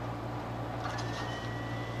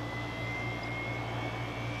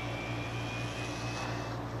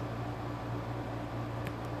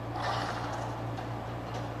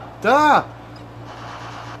 Duh!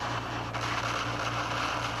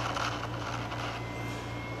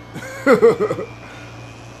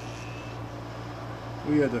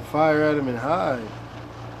 We had to fire at him and hide.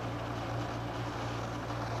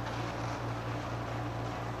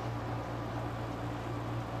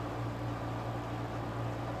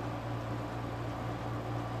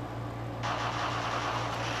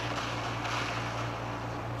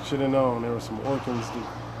 Should have known there were some organs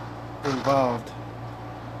involved.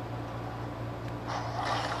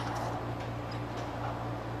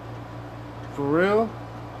 For real?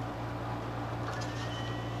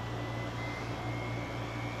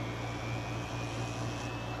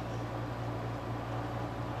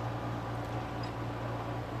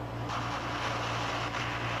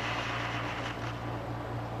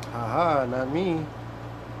 Haha, not me.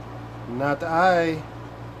 Not I.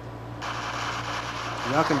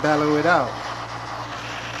 Y'all can battle it out.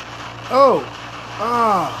 Oh!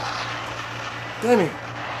 Ah! Damn it.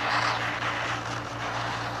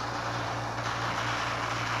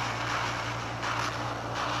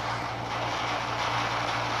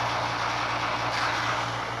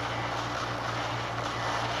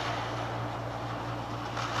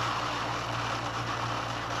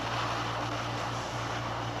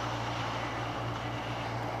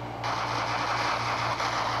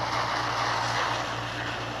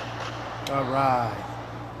 Alright.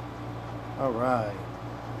 Alright.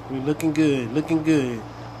 We looking good, looking good.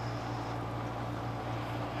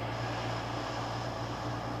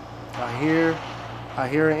 I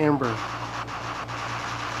hear an ember.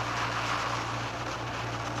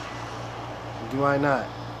 Do I not?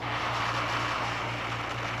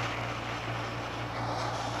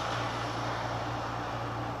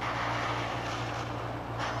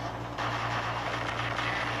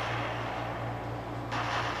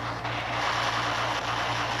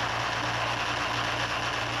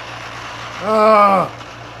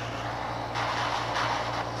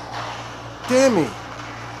 Damn it!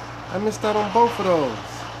 I missed out on both of those.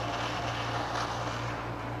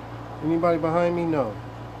 Anybody behind me? No.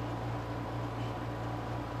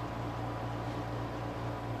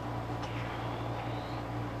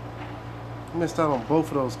 I missed out on both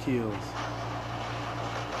of those kills.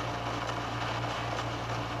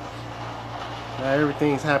 Now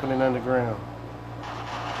everything's happening underground.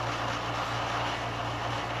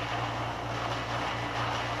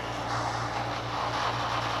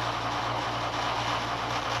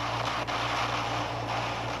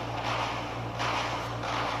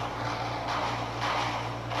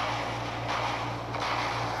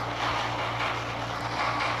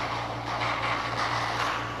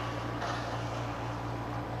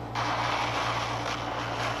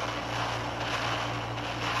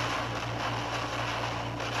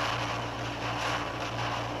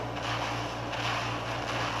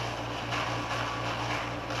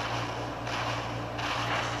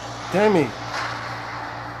 Damn it.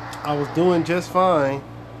 I was doing just fine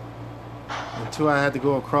until I had to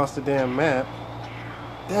go across the damn map.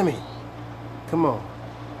 Damn it. Come on.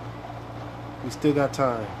 We still got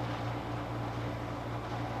time.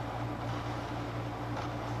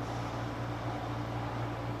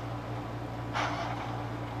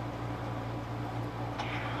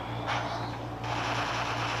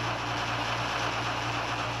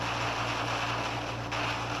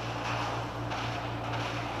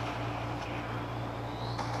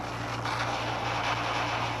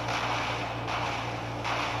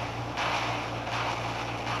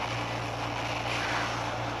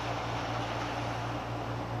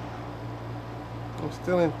 I'm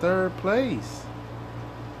still in third place.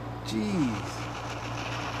 Jeez.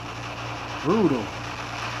 Brutal.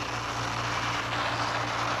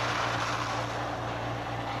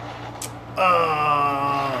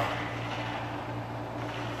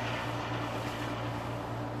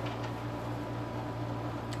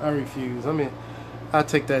 I refuse. I mean, I'll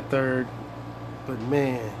take that third. But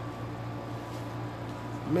man.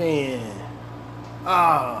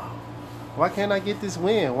 Why can't I get this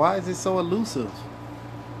win? Why is it so elusive?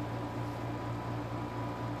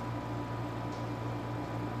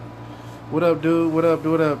 What up, dude? What up?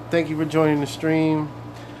 What up? Thank you for joining the stream.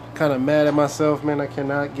 Kind of mad at myself, man. I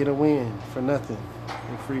cannot get a win for nothing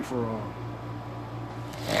in free for all.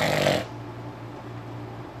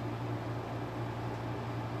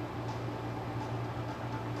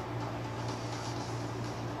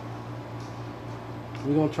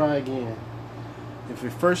 We're gonna try again. If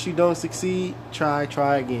at first you don't succeed, try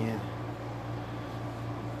again.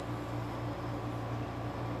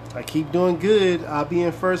 I keep doing good, I'll be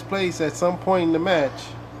in first place at some point in the match.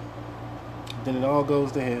 Then it all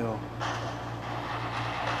goes to hell.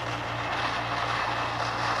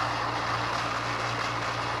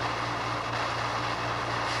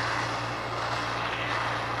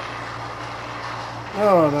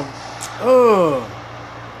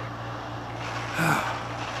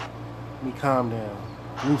 Let me calm down.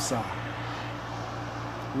 Woosah.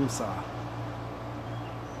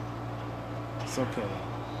 It's okay.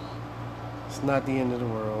 It's not the end of the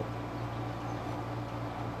world.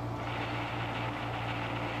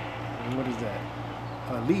 And what is that?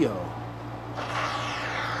 Leo.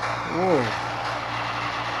 Whoa.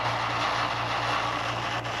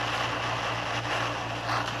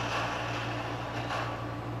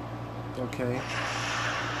 Okay.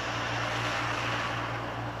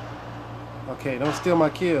 Okay, don't steal my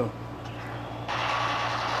kill.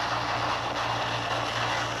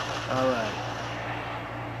 Alright.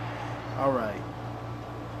 Alright.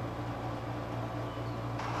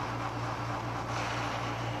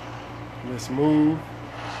 Let's move.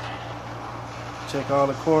 Check all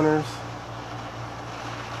the corners.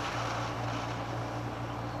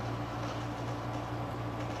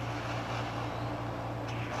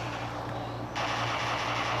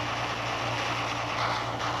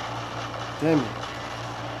 Damn it.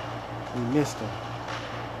 We missed him.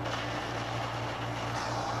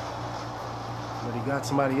 But he got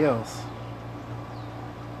somebody else.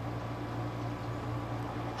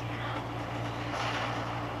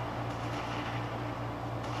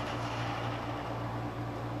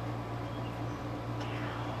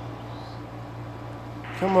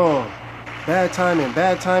 Come on. Bad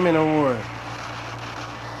timing award.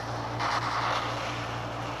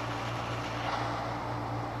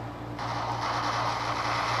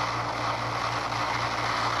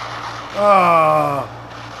 Oh,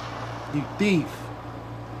 you thief.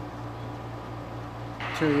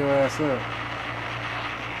 Cheer your ass up.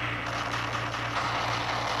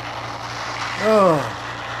 Oh.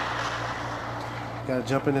 Gotta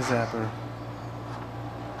jump in the zapper.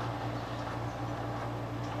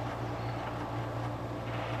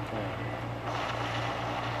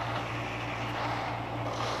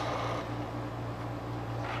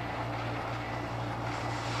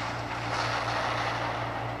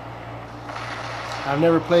 I've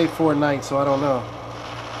never played Fortnite, so I don't know.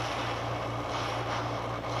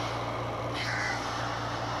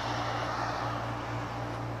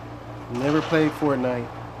 Never played Fortnite.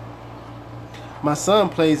 My son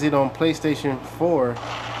plays it on PlayStation 4.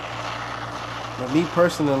 But me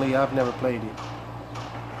personally, I've never played it.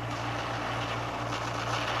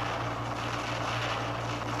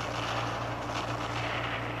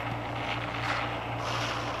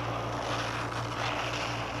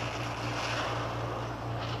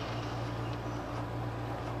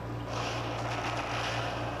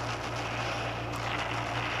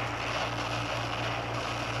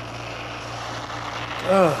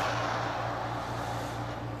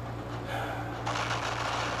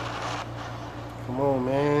 Come on,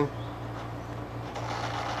 man.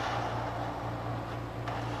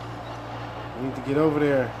 Need to get over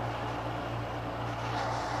there.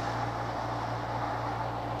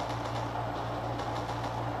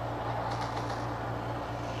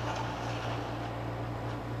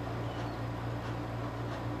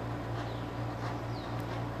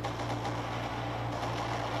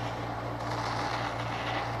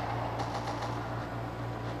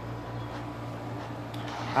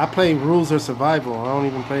 I play rules or survival. I don't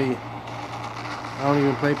even play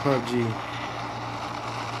PUBG.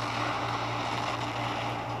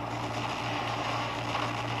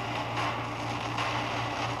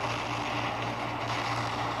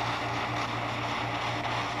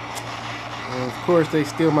 And of course they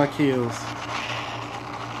steal my kills.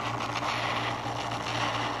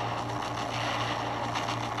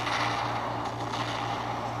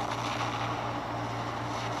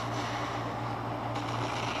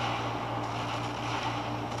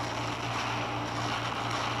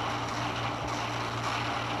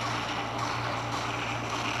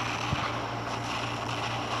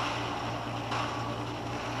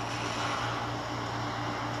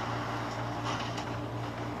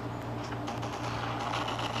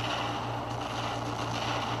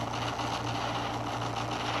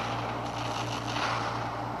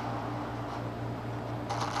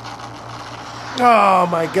 Oh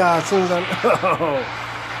my God! As soon as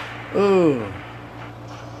oh.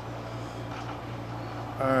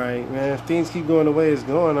 All right, man. If things keep going the way it's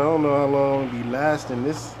going, I don't know how long it'll be lasting.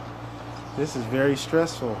 This is very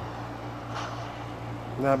stressful.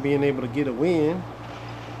 Not being able to get a win.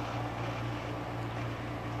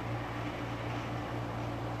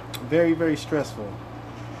 Very, very stressful.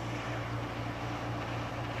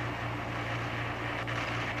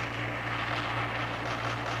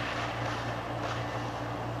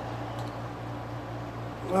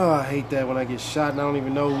 Oh, I hate that when I get shot and I don't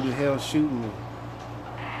even know who the hell's shooting me.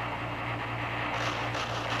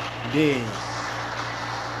 Dead.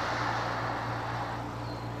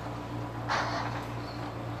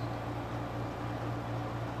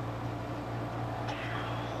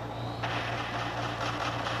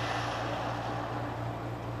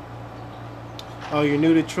 Oh, you're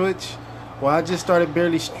new to Twitch? Well, I just started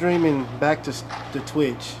barely streaming back to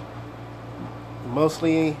Twitch.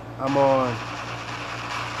 Mostly, I'm on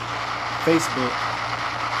Facebook.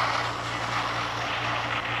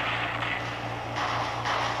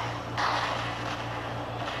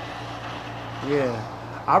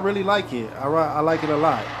 Yeah, I really like it. I like it a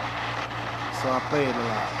lot. So I play it a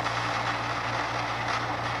lot.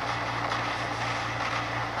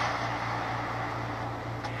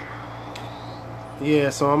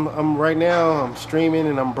 Yeah, so I'm right now I'm streaming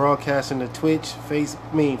and I'm broadcasting to Twitch, Twitch,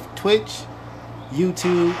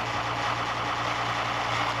 YouTube,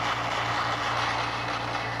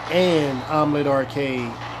 and Omlet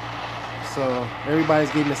Arcade. So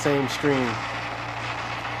everybody's getting the same stream.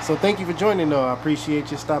 So thank you for joining though. I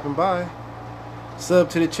appreciate you stopping by.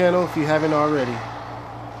 Sub to the channel if you haven't already.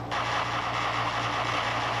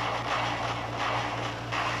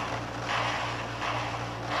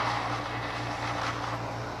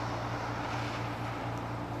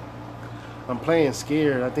 I'm playing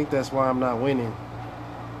scared. I think that's why I'm not winning.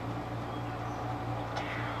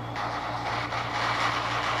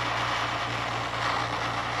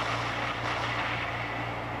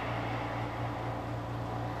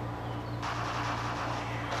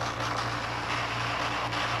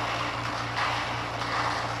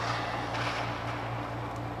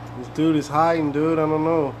 This dude is hiding, dude. I don't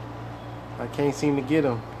know. I can't seem to get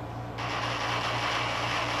him.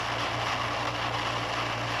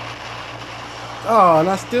 Oh, and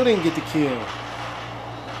I still didn't get the kill.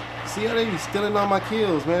 See how they be stealing all my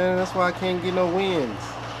kills, man. That's why I can't get no wins.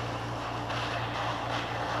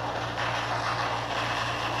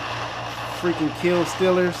 Freaking kill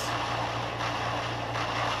stealers.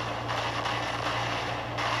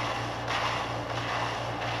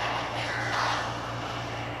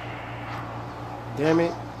 Damn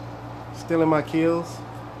it. Stealing my kills.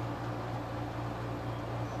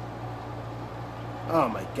 Oh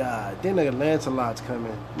my God. Then nigga Lancelot's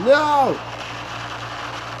coming. No!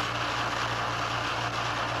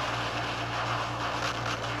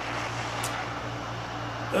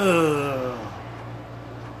 Ugh.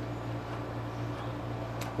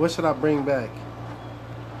 What should I bring back?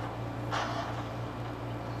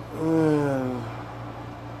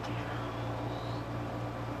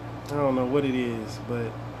 I don't know what it is, but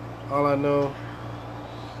all I know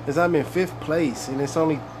is I'm in 5th place and it's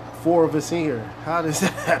only 4 of us here. How does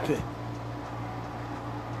that happen?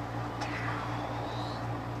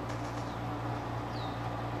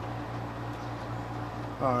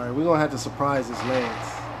 Alright, we're gonna have to surprise this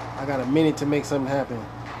Lance. I got a minute to make something happen.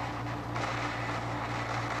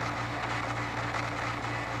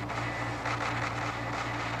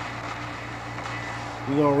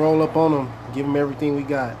 We gonna roll up on them, give them everything we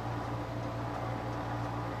got.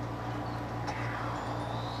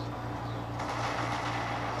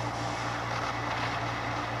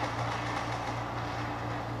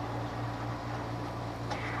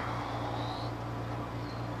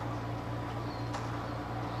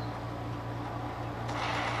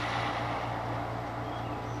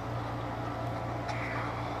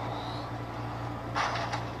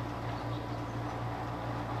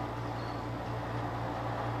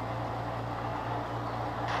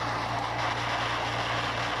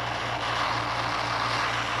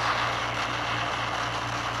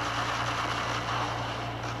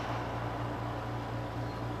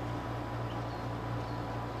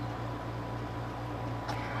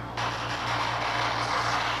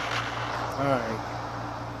 Alright.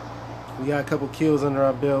 We got a couple kills under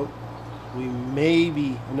our belt. We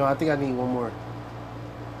maybe, no, I think I need one more.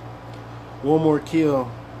 One more kill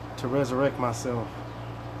to resurrect myself.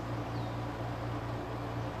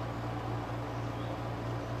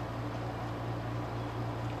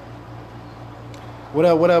 What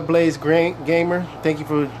up, Blaze Gamer? Thank you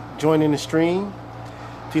for joining the stream.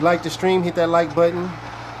 If you like the stream, hit that like button.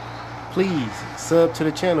 Please sub to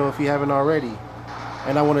the channel if you haven't already.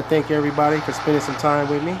 And I want to thank everybody for spending some time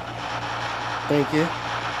with me. Thank you.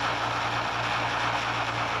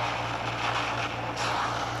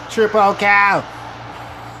 Triple cow.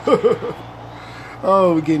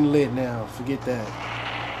 Oh, we're getting lit now. Forget that.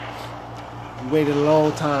 We waited a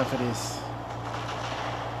long time for this.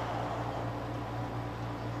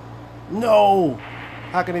 No!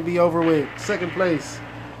 How can it be over with? Second place.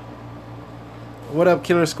 What up,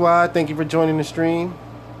 Killer Squad? Thank you for joining the stream.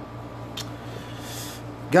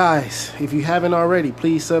 Guys, if you haven't already,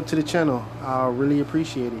 please sub to the channel. I'll really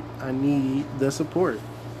appreciate it. I need the support.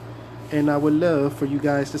 And I would love for you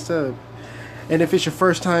guys to sub. And if it's your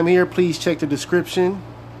first time here, please check the description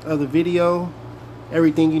of the video.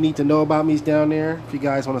 Everything you need to know about me is down there. If you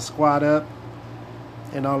guys want to squad up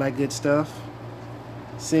and all that good stuff,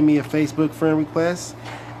 send me a Facebook friend request.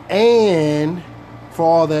 And for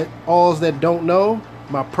all that don't know,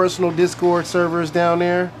 my personal Discord server is down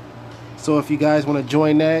there. So if you guys want to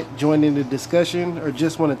join that, join in the discussion, or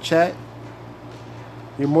just want to chat,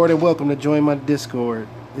 you're more than welcome to join my Discord.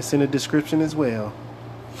 It's in the description as well.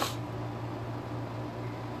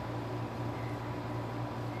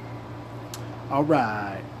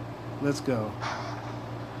 Alright, let's go.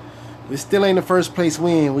 We still ain't the first place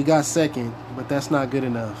win. We got second, but that's not good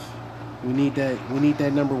enough. We need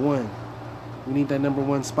that number one. We need that number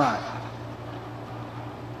one spot.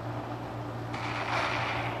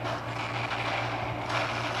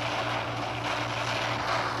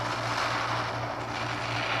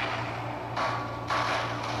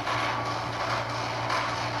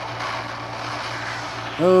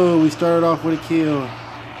 Oh, we started off with a kill.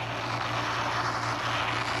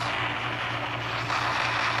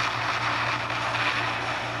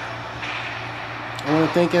 I want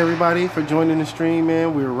to thank everybody for joining the stream,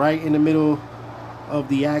 man. We're right in the middle of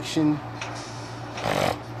the action.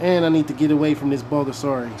 And I need to get away from this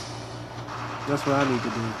Bulgasauri. That's what I need to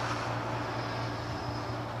do.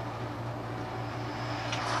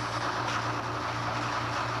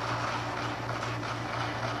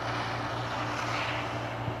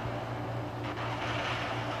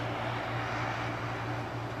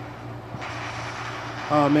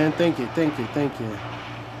 Oh man, thank you.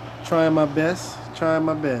 Trying my best.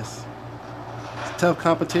 It's tough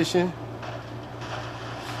competition.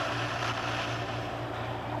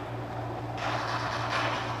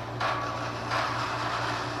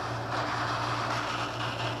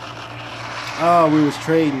 Oh, we was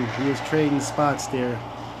trading spots there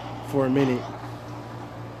for a minute.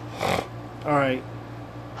 Alright.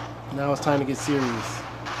 Now it's time to get serious.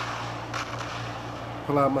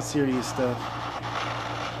 Pull out my serious stuff.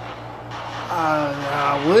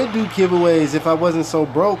 I would do giveaways if I wasn't so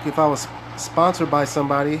broke. If I was sponsored by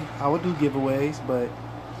somebody, I would do giveaways, but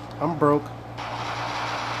I'm broke.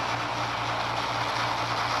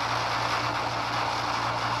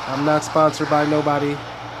 I'm not sponsored by nobody.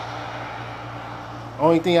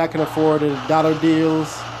 Only thing I can afford are the dollar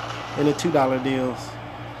deals and the $2 deals.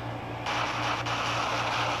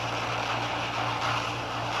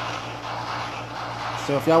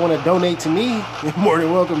 So if y'all want to donate to me, you're more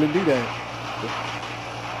than welcome to do that.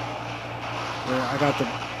 I got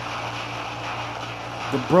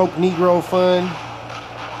the Broke Negro Fund.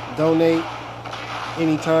 Donate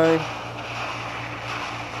anytime.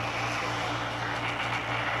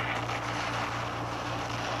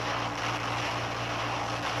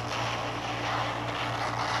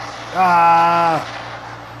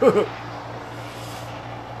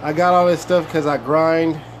 I got all this stuff because I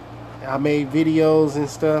grind. I made videos and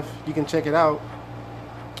stuff. You can check it out.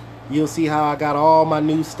 You'll see how I got all my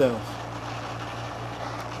new stuff.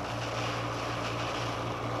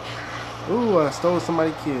 Ooh, I stole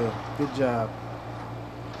somebody's kill. Good job.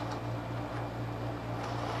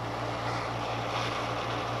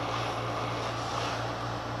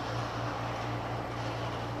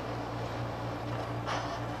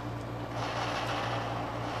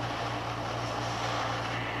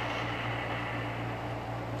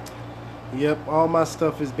 Yep, all my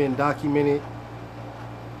stuff has been documented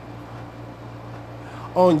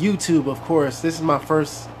on YouTube, of course. This is my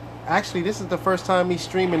first, actually this is the first time me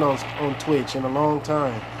streaming on Twitch in a long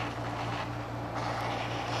time.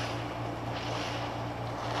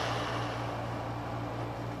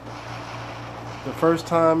 The first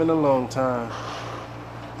time in a long time.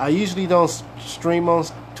 I usually don't stream on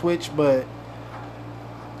Twitch, but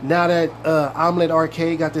now that Omlet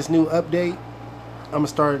Arcade got this new update, I'm gonna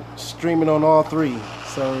start streaming on all three.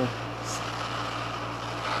 So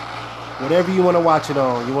whatever you want to watch it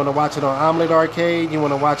on. You want to watch it on Omlet Arcade, you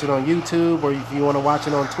want to watch it on YouTube, or if you want to watch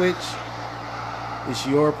it on Twitch, it's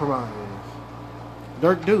your prerogative.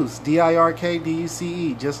 Dirk Duce,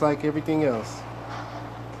 D-I-R-K-D-U-C-E, just like everything else.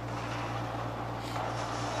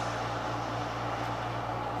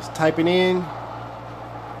 Just type it in,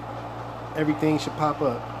 everything should pop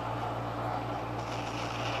up.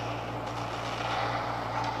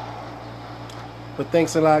 But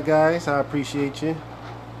thanks a lot, guys. I appreciate you.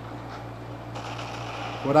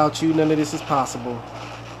 Without you, none of this is possible.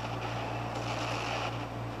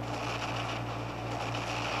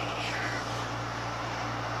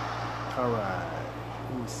 Alright.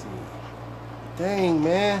 Let me see. Dang,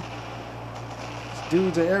 man. These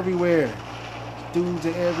dudes are everywhere. These dudes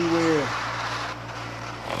are everywhere.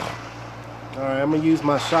 Alright, I'm going to use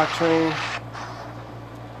my shock train.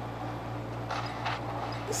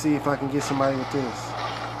 See if I can get somebody with this.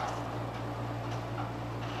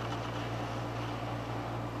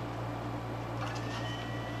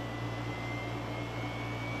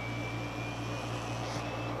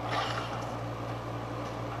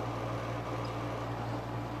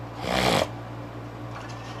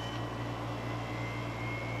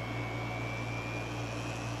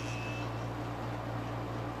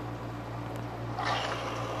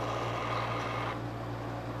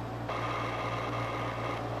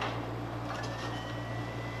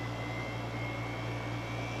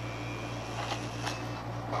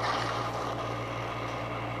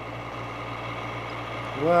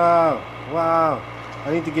 Wow, wow.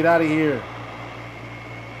 I need to get out of here.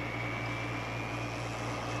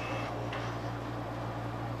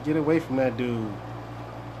 Get away from that dude.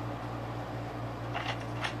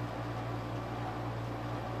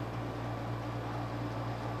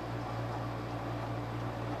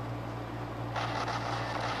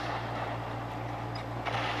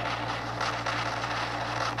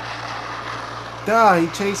 Duh, he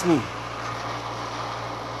chased me.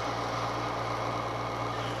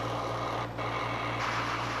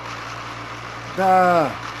 Duh.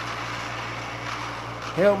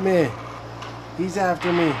 Help me. He's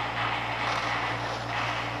after me.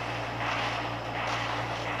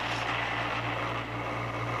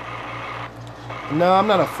 No, I'm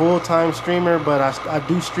not a full-time streamer, but I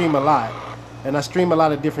do stream a lot. And I stream a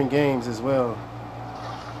lot of different games as well.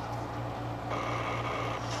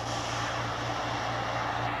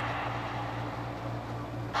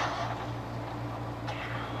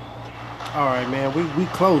 Alright, man, we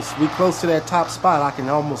close. We close to that top spot. I can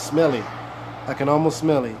almost smell it. I can almost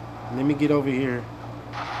smell it. Let me get over here.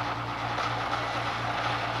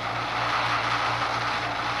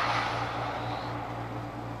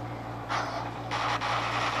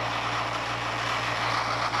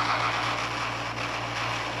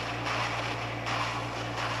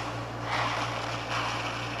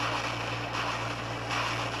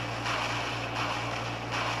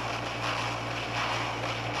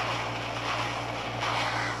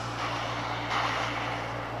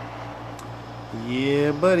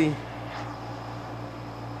 Yeah, buddy.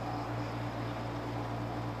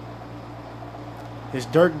 It's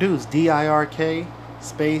Dirk Duce, D-I-R-K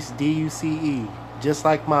space D-U-C-E. Just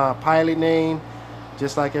like my pilot name,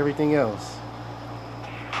 just like everything else.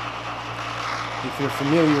 If you're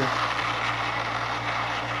familiar.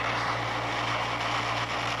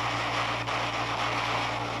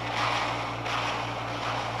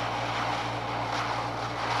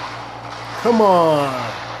 Come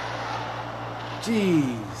on.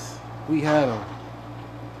 Jeez. We had him.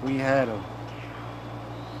 We had him.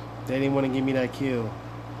 They didn't want to give me that kill.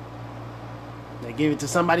 They gave it to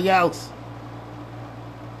somebody else.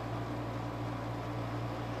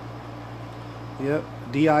 Yep,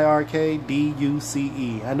 Dirkduce.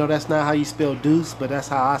 I know that's not how you spell deuce, but that's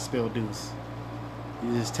how I spell deuce.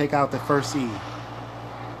 You just take out the first E.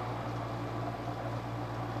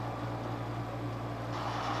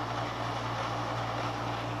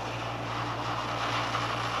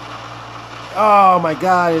 Oh my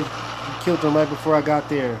God, it killed him right before I got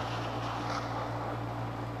there.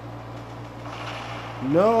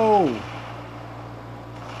 No.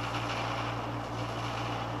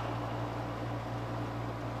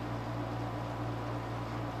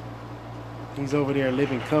 He's over there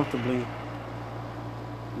living comfortably.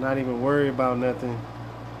 Not even worried about nothing.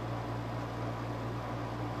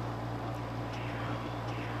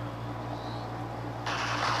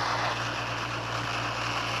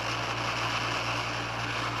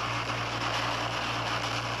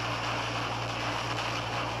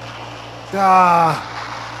 Ah.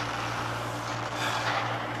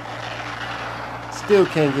 Still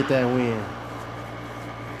can't get that win.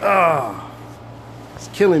 Ah. It's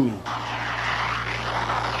killing me.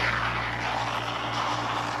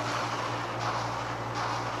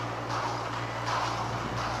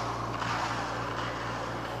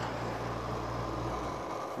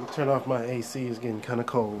 Turn off my AC. It's getting kind of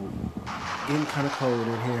cold. Getting kind of cold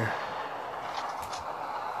in here.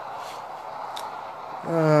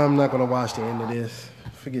 I'm not gonna watch the end of this.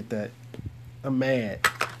 Forget that. I'm mad.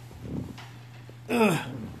 Ugh.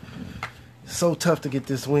 So tough to get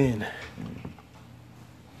this win.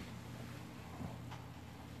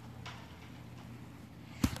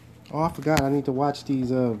 Oh, I forgot. I need to watch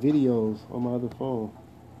these videos on my other phone.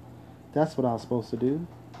 That's what I was supposed to do.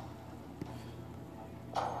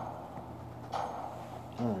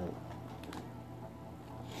 Alright.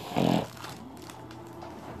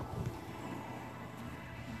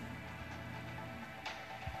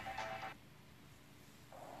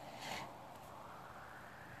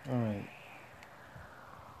 Alright.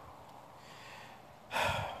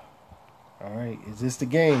 Alright. Is this the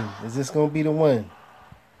game? Is this going to be the one?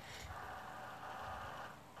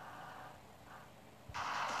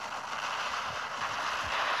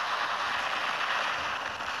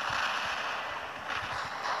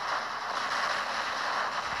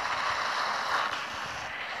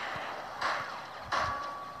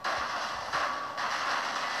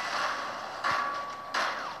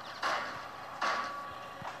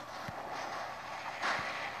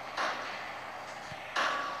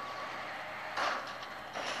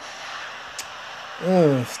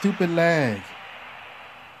 Stupid lag.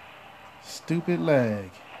 Stupid lag.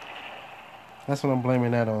 That's what I'm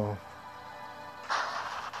blaming that on.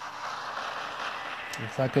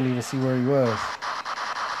 I couldn't even see where he was.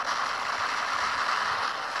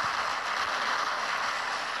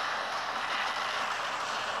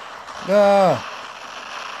 Ah.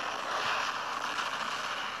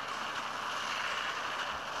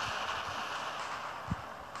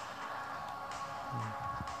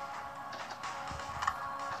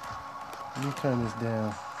 Let me turn this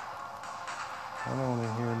down. I don't want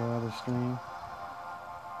to hear no other stream.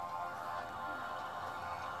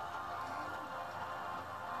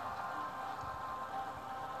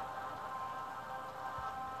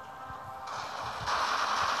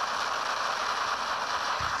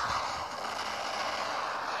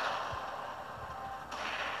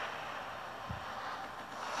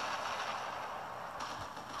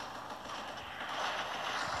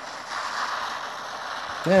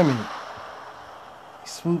 Damn it. He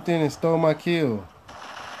swooped in and stole my kill.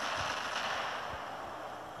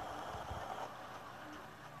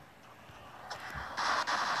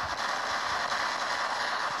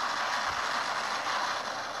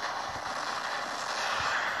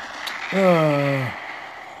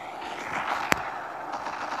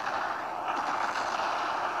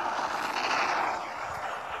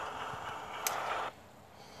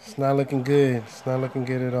 It's not looking good. It's not looking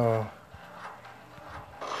good at all.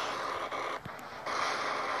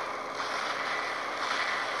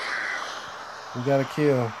 We got a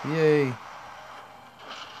kill. Yay.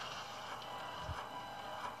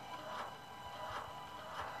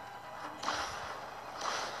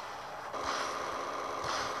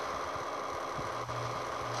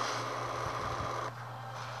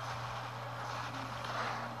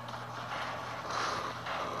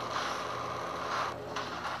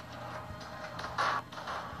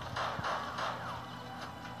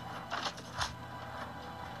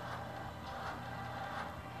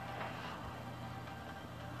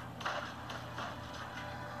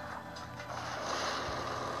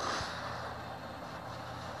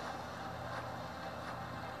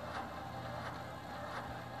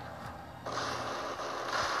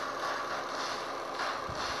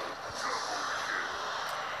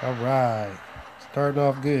 All right. Starting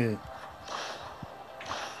off good.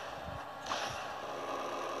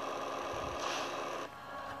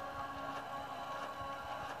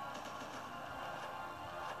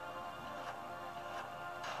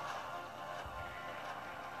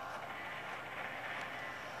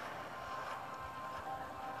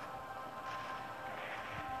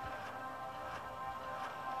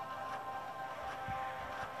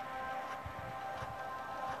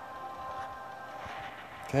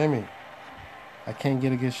 Damn it. I can't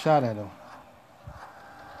get a good shot at him.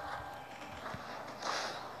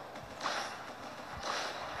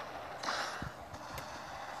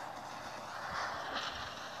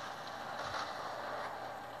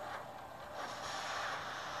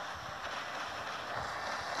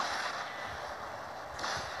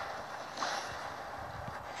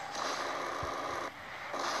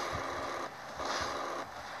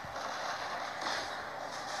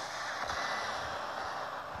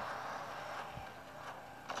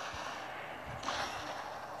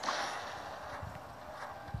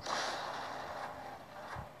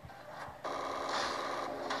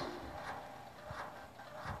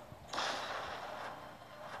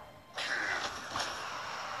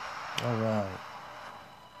 All right.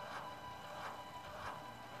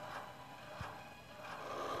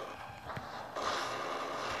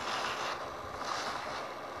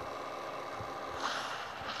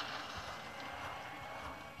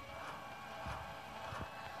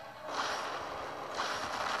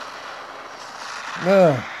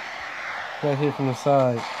 Got hit from the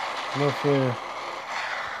side. No fair.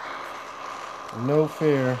 No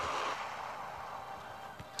fair.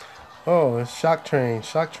 Oh, it's Shock Train.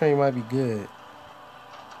 Shock Train might be good.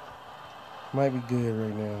 Might be good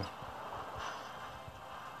right now.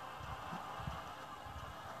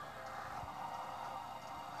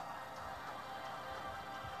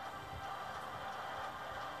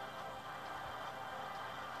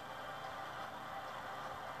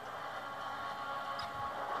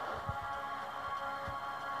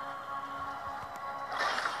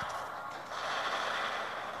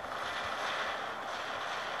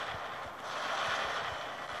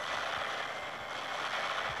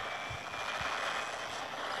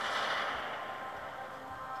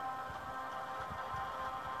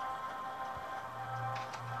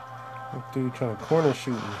 That dude trying to corner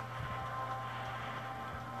shoot me.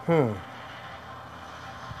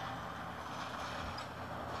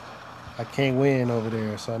 I can't win over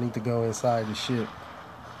there, so I need to go inside the ship.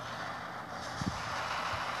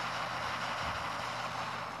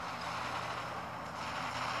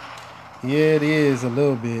 Yeah, it is a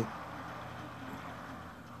little bit.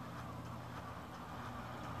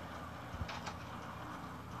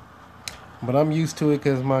 But I'm used to it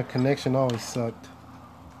because my connection always sucked.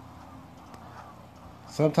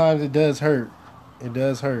 Sometimes it does hurt. It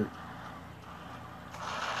does hurt.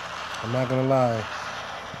 I'm not gonna lie.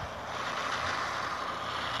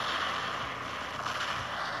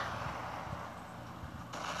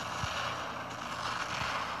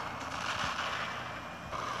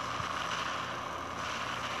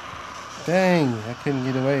 Dang, I couldn't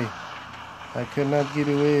get away. I could not get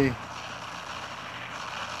away.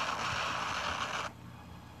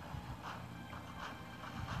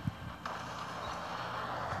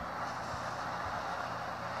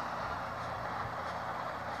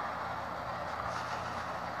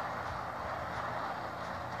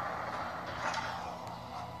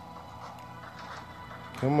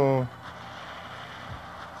 Come on.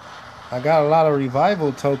 I got a lot of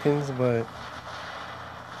revival tokens, but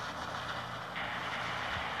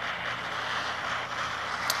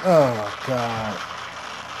oh God.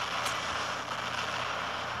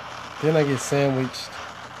 Then I get sandwiched.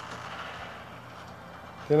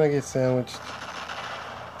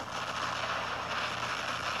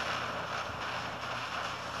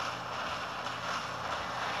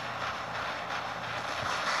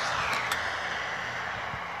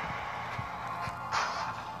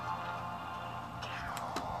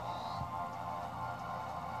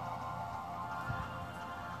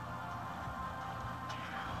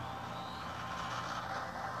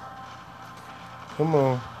 Come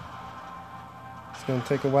on. It's going to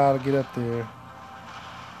take a while to get up there.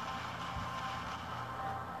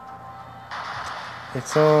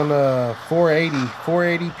 It's on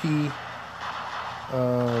 480p.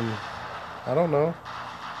 I don't know.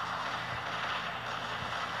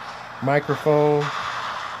 Microphone.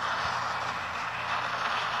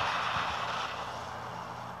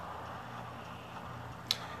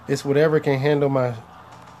 It's whatever can handle my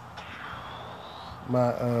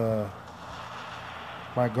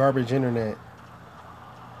garbage internet.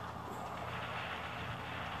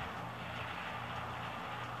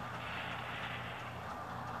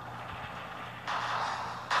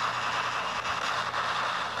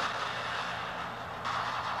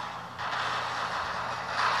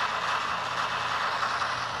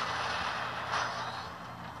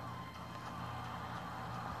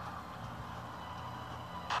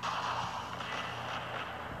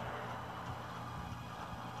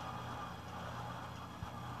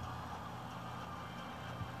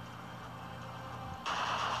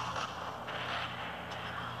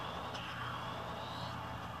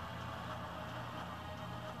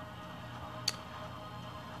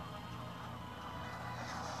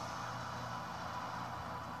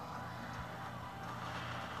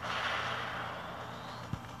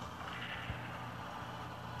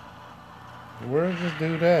 Where's this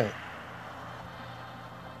dude at?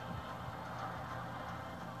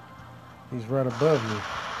 He's right above me.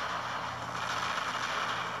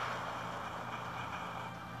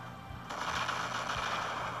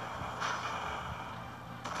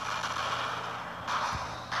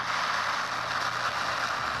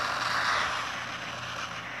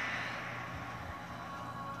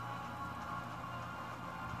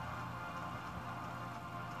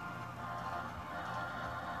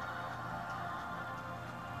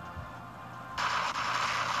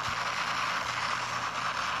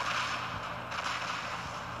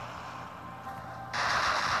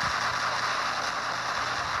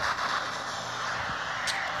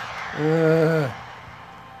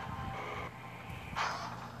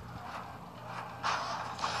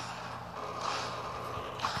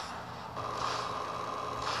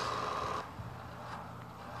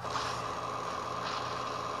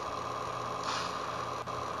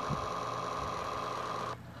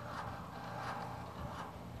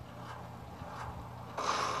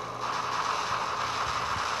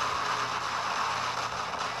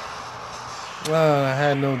 Oh, I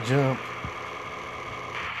had no jump.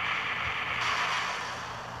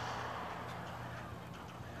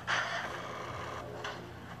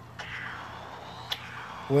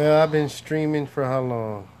 Well, I've been streaming for how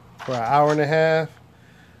long? For an hour and a half.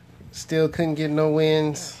 Still couldn't get no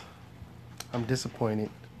wins. I'm disappointed.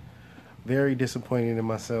 Very disappointed in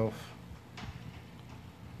myself.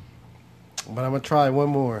 But I'm going to try one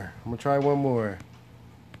more.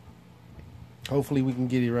 Hopefully we can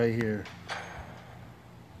get it right here.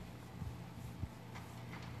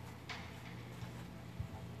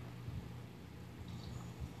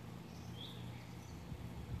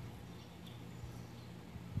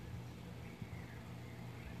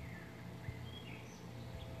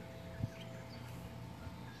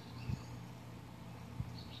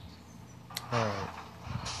 All right.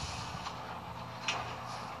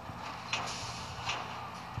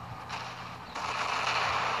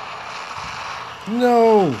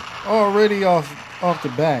 No, already off the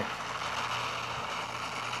back.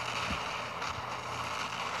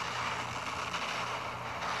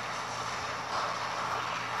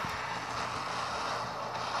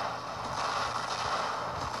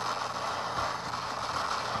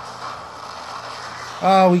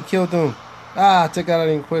 Oh, we killed him. Ah, took out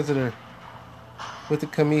an Inquisitor with the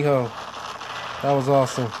Kamiho. That was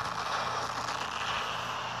awesome.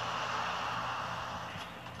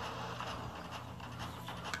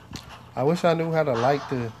 I wish I knew how to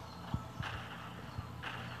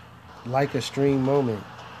like a stream moment.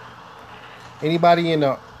 Anybody in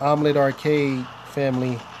the Omlet Arcade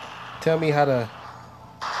family, tell me how to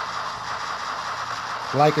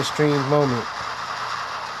like a stream moment.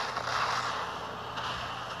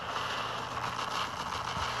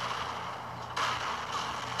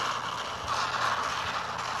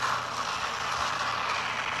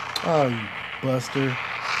 Oh, you buster.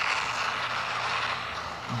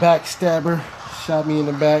 Backstabber. Shot me in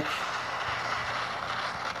the back.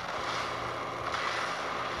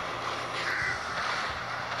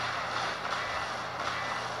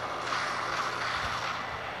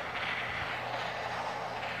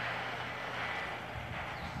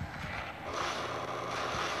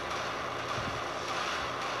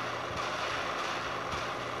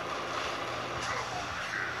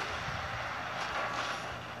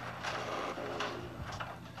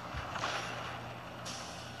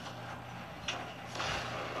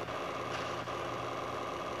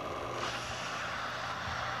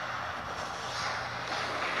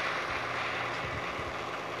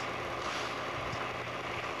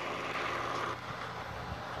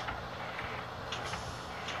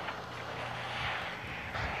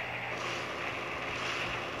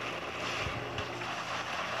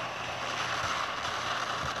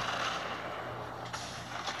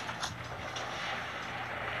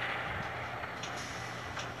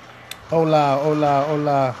 Hola, hola,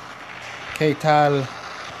 hola, que tal,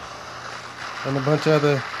 and a bunch of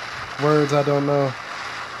other words I don't know.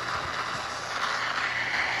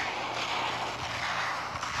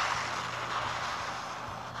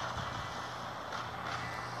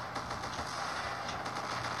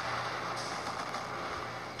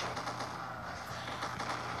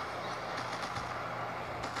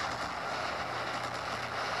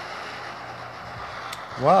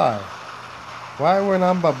 Why? Why when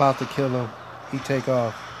I'm about to kill him, he take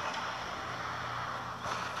off?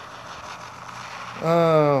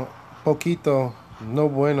 Poquito, no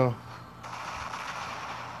bueno.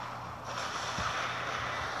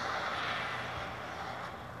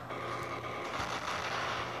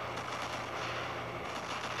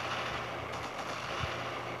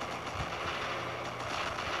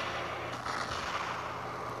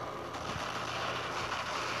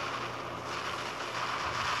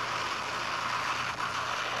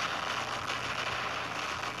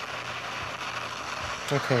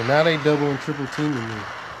 Okay, now they double and triple teaming me.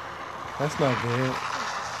 That's not good.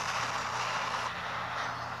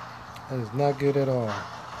 That is not good at all.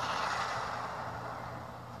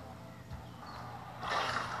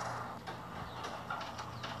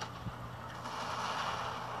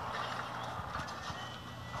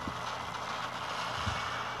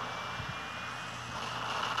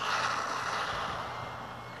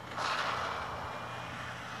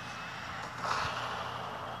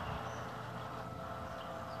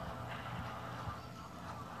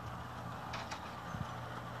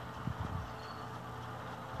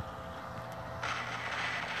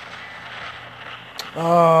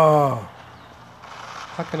 Oh,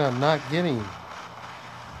 how can I not get him?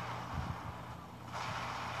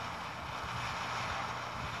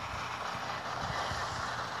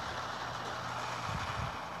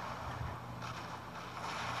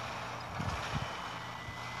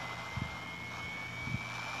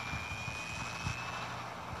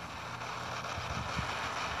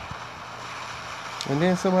 And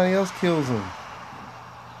then somebody else kills him.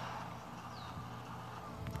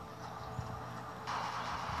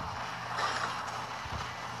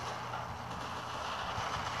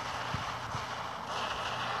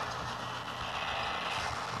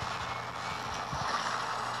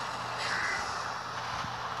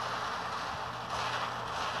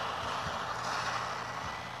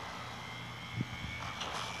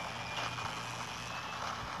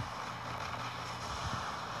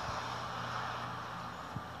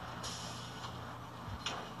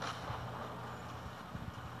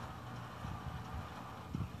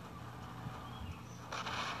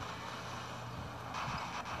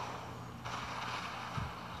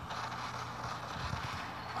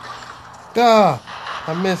 Ah,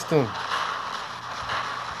 I missed him.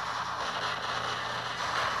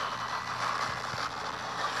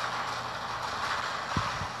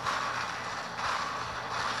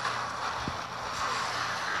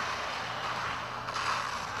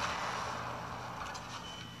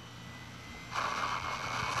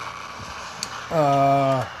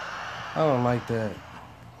 I don't like that.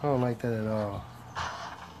 I don't like that at all.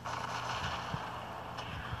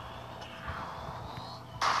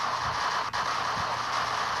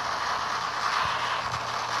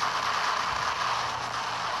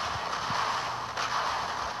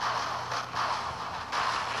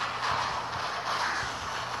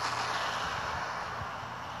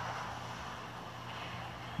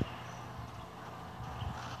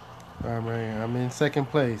 All right, man. I'm in second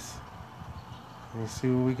place. Let's see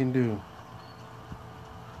what we can do.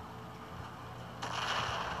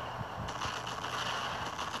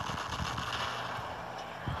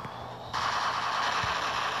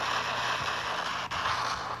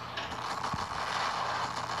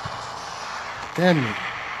 Damn it.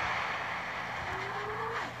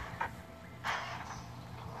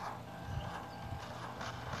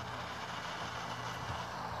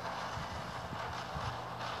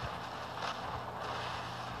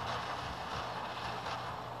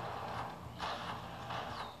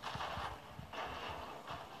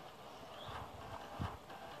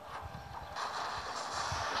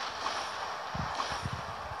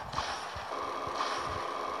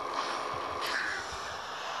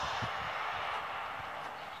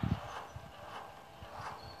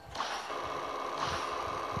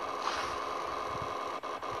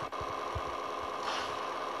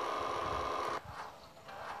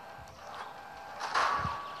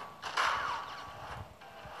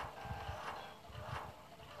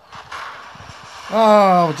 Oh,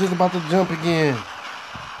 I was just about to jump again.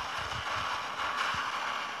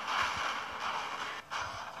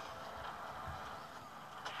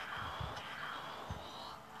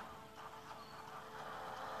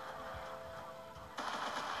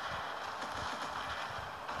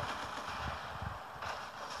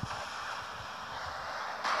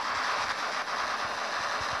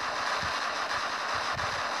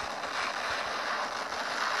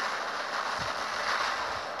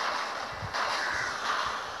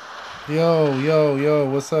 Yo,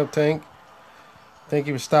 what's up, Tank? Thank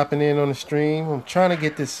you for stopping in on the stream. I'm trying to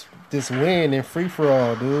get this win in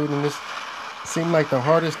free-for-all, dude, and this seemed like the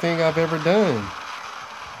hardest thing I've ever done.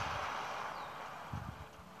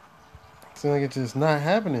 Seems like it's just not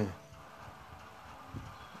happening.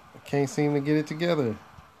 I can't seem to get it together.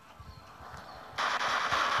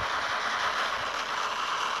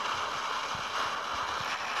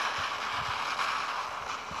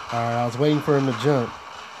 Alright, I was waiting for him to jump.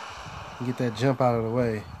 Get that jump out of the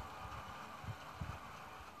way.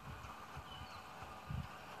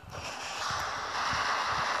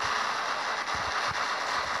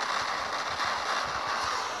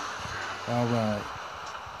 Alright.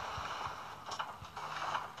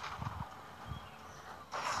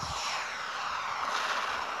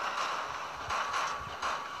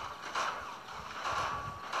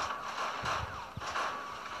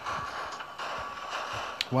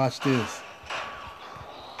 Watch this.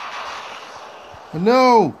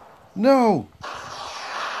 No! No!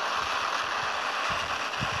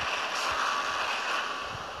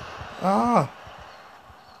 Ah!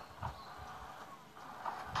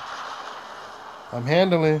 I'm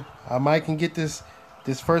handling. I might can get this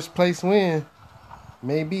first place win.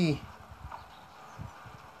 Maybe.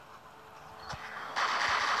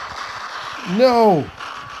 No!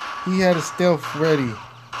 He had a stealth ready.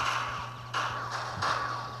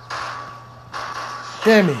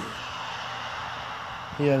 Damn it.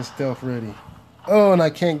 He had a stealth ready. Oh, and I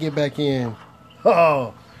can't get back in.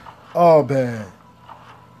 Oh, all bad.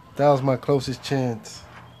 That was my closest chance.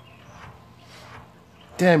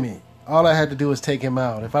 Damn it. All I had to do was take him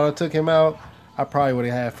out. If I would have took him out, I probably would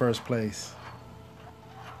have had first place.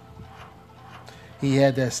 He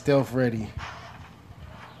had that stealth ready.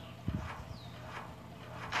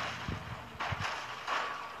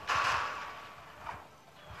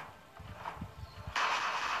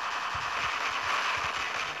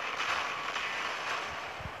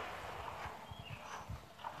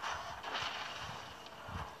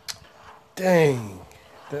 Dang.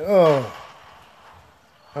 Oh.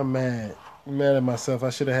 I'm mad. I'm mad at myself. I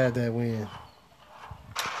should have had that win.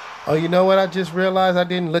 Oh, you know what? I just realized I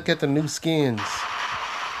didn't look at the new skins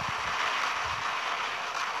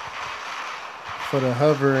for the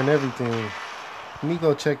hover and everything. Let me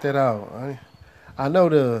go check that out. I know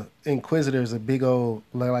the Inquisitor is a big old,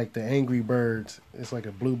 like the Angry Birds. It's like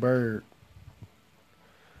a blue bird.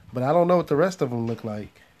 But I don't know what the rest of them look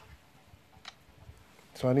like.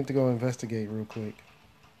 So I need to go investigate real quick.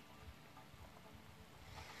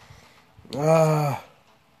 Ah.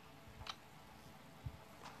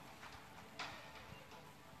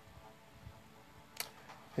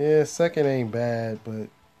 Yeah, second ain't bad, but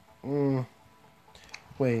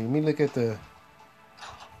wait, let me look at the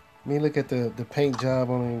paint job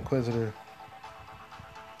on the Inquisitor.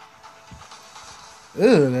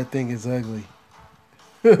 Ugh, that thing is ugly.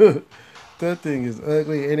 That thing is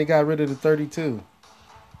ugly, and it got rid of the 32.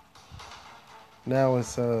 Now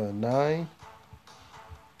it's 9.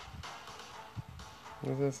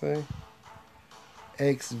 What does that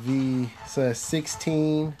say? XV, so that's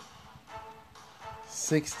 16.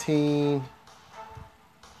 16.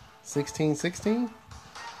 16, 16?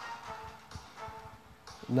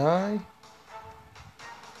 9?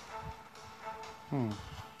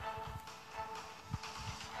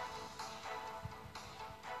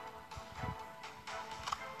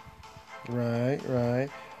 Right.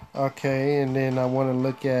 Okay, and then I want to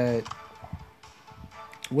look at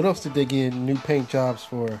what else did they get new paint jobs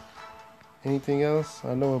for? Anything else?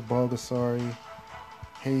 I know of Bulgasari,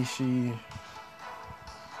 Heishi.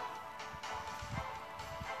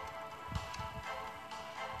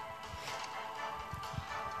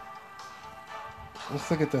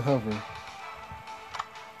 Let's look at the hover.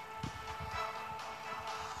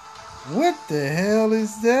 What the hell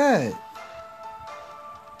is that?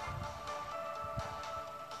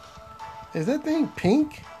 Is that thing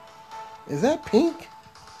pink? Is that pink?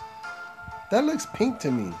 That looks pink to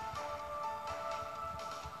me.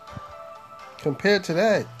 Compared to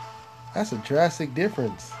that, that's a drastic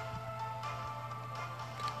difference.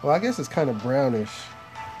 Well, I guess it's kind of brownish.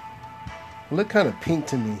 It look kind of pink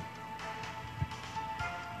to me.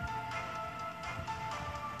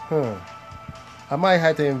 Huh. I might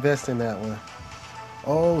have to invest in that one.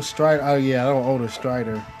 Oh, Strider. Oh, yeah, I don't own a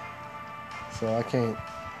Strider. So I can't.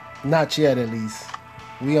 Not yet, at least.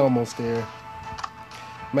 We almost there.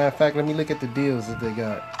 Matter of fact, let me look at the deals that they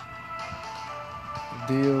got.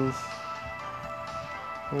 Deals.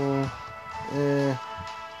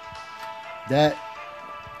 That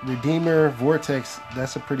Redeemer Vortex,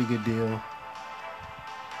 that's a pretty good deal.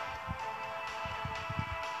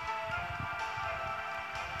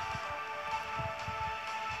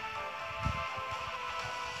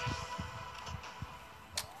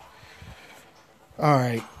 All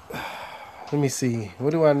right. Let me see.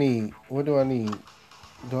 What do I need? What do I need?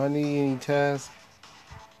 Do I need any tasks?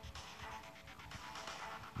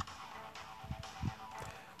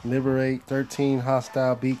 Liberate 13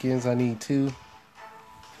 hostile beacons. I need 2.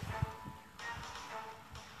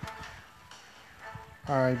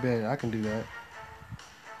 Alright, bet. I can do that.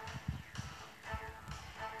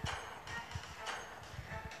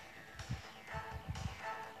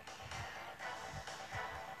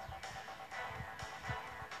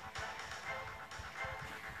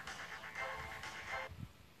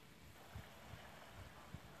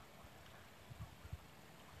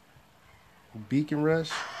 Beacon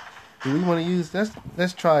rush. Do we want to use?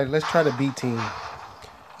 Let's try the B team.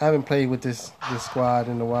 I haven't played with this squad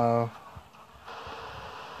in a while.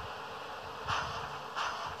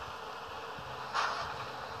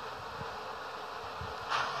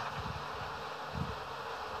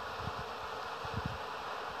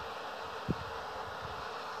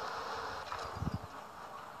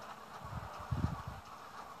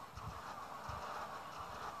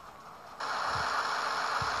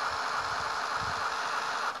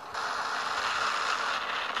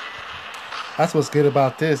 That's what's good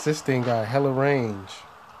about this. This thing got hella range.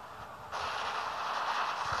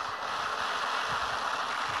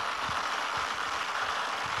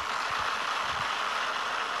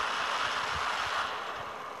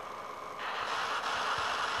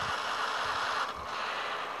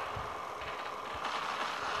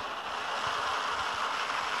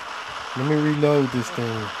 Let me reload this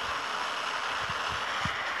thing.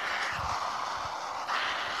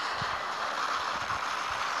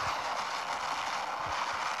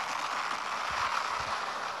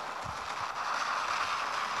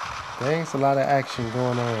 Thanks, a lot of action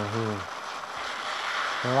going on here.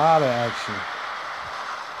 A lot of action.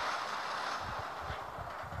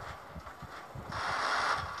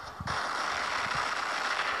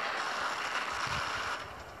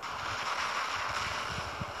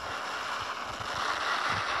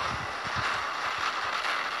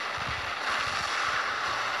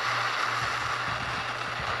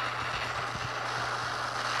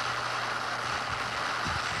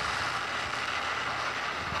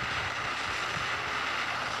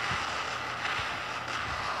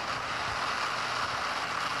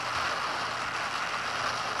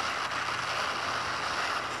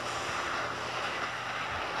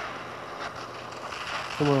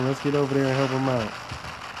 Come on, let's get over there and help him out.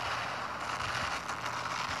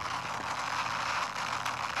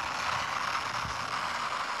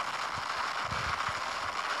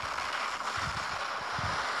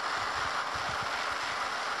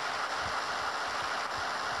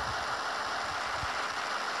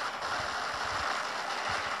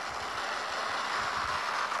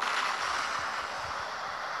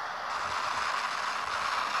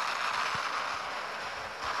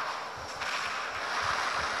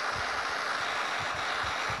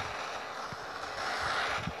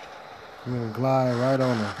 I'm gonna glide right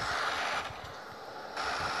on him.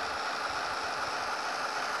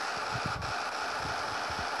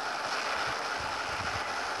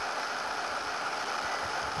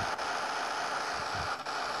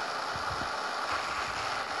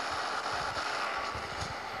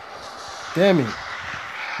 Damn it.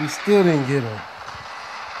 We still didn't get him.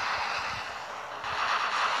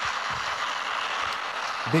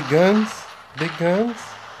 Big guns? Big guns?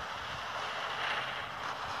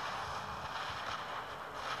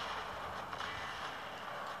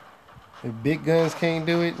 If big guns can't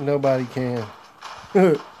do it, nobody can.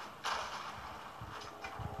 Yeah.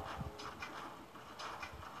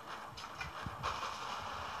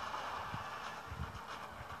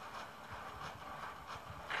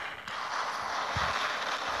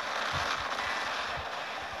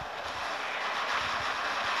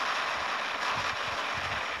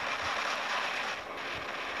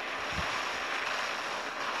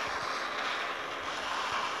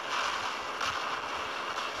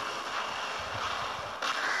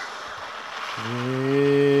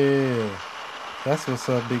 That's what's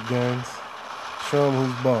up, big guns. Show them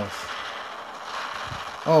who's boss.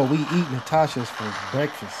 Oh, we eat Natasha's for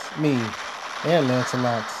breakfast. Me and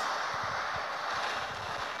Lancelot's.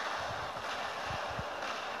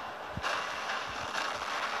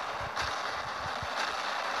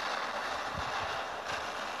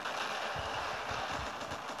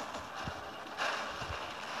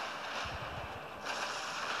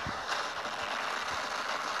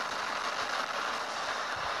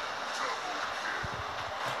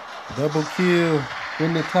 Double kill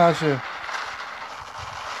with Natasha.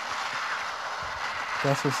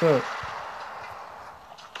 That's what's up.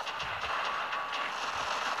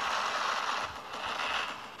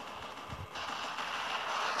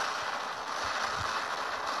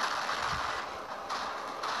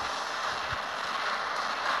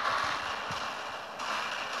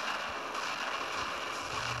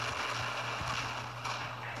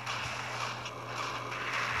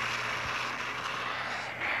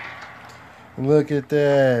 Look at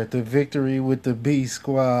that. The victory with the B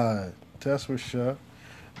squad. That's what's up.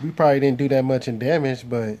 We probably didn't do that much in damage,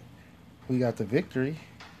 but we got the victory.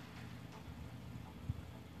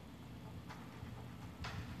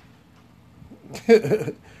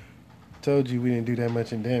 Told you we didn't do that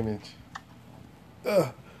much in damage.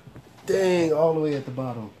 Ugh. Dang, all the way at the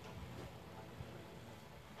bottom.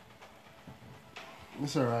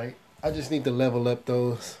 It's alright. I just need to level up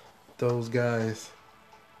those guys.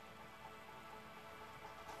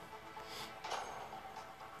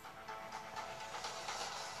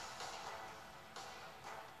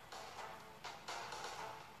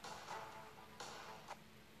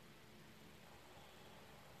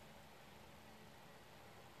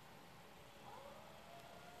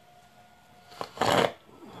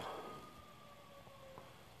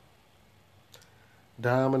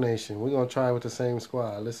 Domination. We're going to try with the same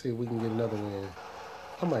squad. Let's see if we can get another win.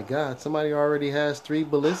 Oh my God. Somebody already has 3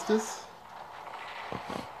 ballistas?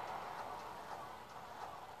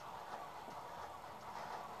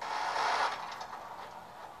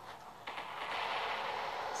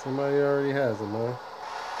 Somebody already has them, man.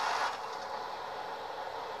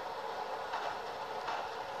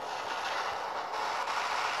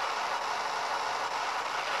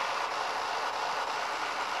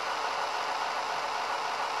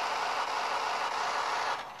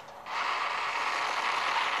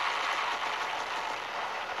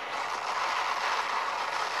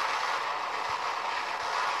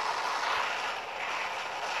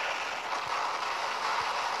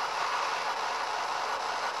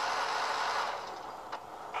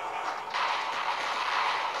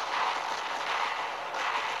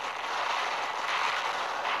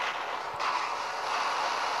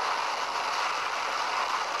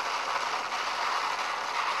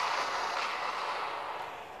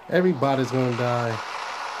 Everybody's gonna die.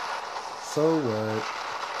 So what?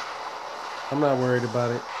 I'm not worried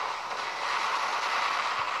about it.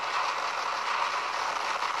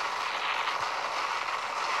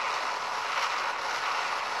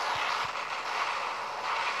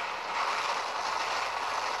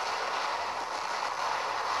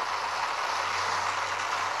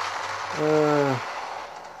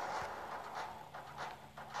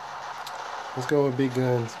 Let's go with big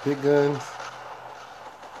guns. Big guns.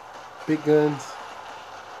 Big guns.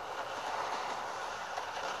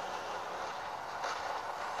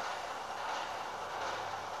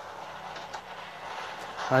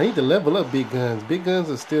 I need to level up big guns. Big guns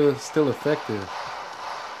are still effective.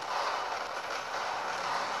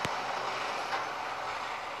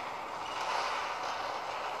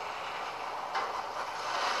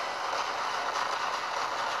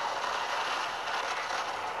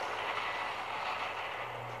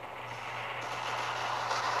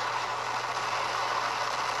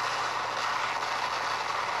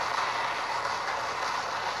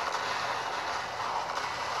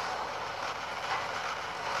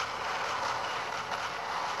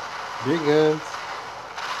 Big guns.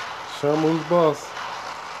 Show them who's boss.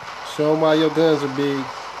 Show them why your guns are big.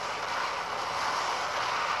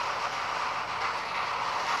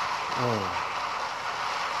 Oh.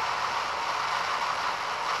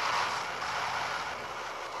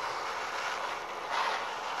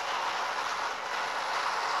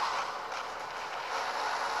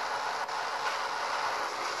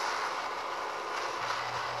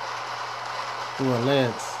 Ooh, a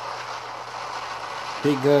lance.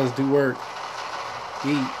 Big guns do work.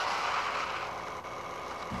 Eat.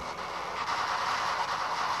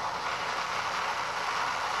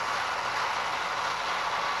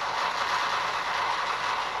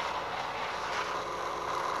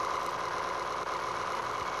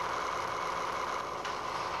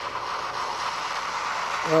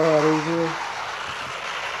 Oh, there you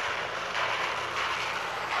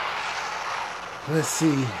go. Let's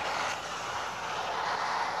see.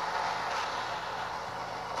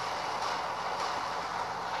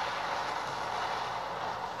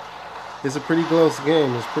 It's a pretty close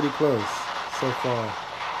game. It's pretty close so far.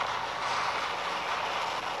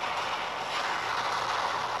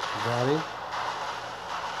 Got him.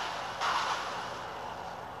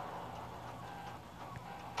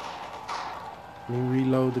 Let me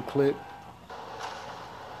reload the clip.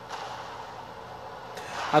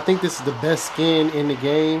 I think this is the best skin in the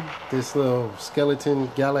game. This little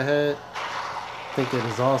skeleton Galahad. I think that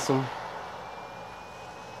is awesome.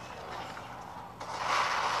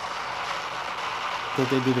 I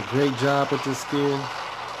think they did a great job with this skin.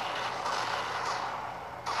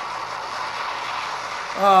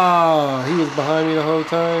 Ah, he was behind me the whole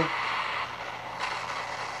time.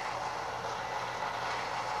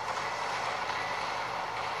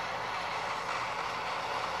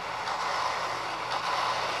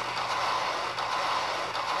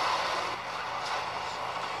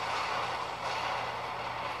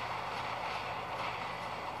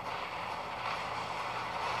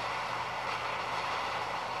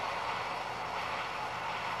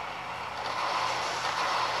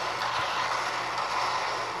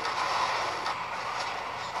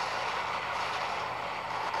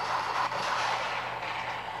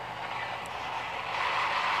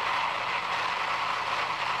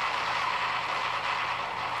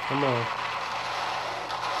 Come on.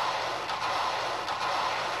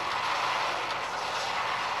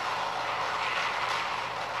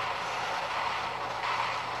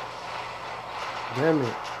 Damn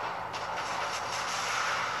it.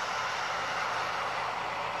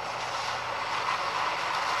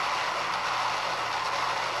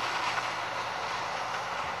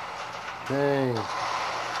 Dang.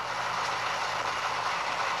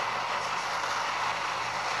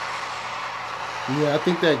 Yeah, I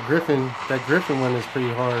think that Griffin one is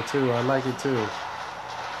pretty hard too. I like it too.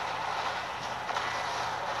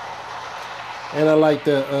 And I like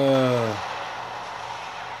the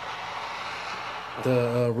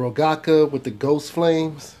Rogaka with the ghost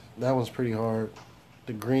flames. That one's pretty hard.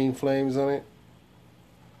 The green flames on it.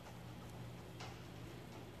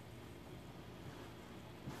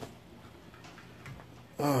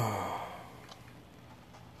 Oh.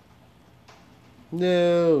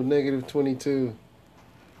 No, negative 22.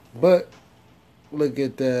 But look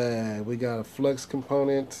at that. We got a flux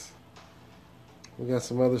component. We got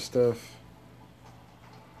some other stuff.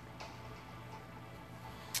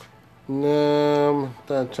 No,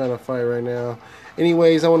 I'm not trying to fight right now.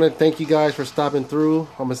 Anyways, I want to thank you guys for stopping through.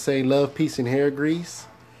 I'm going to say love, peace, and hair grease.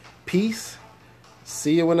 Peace.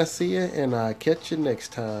 See you when I see you, and I'll catch you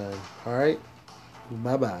next time. All right?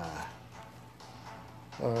 Bye-bye.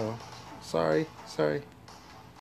 Sorry.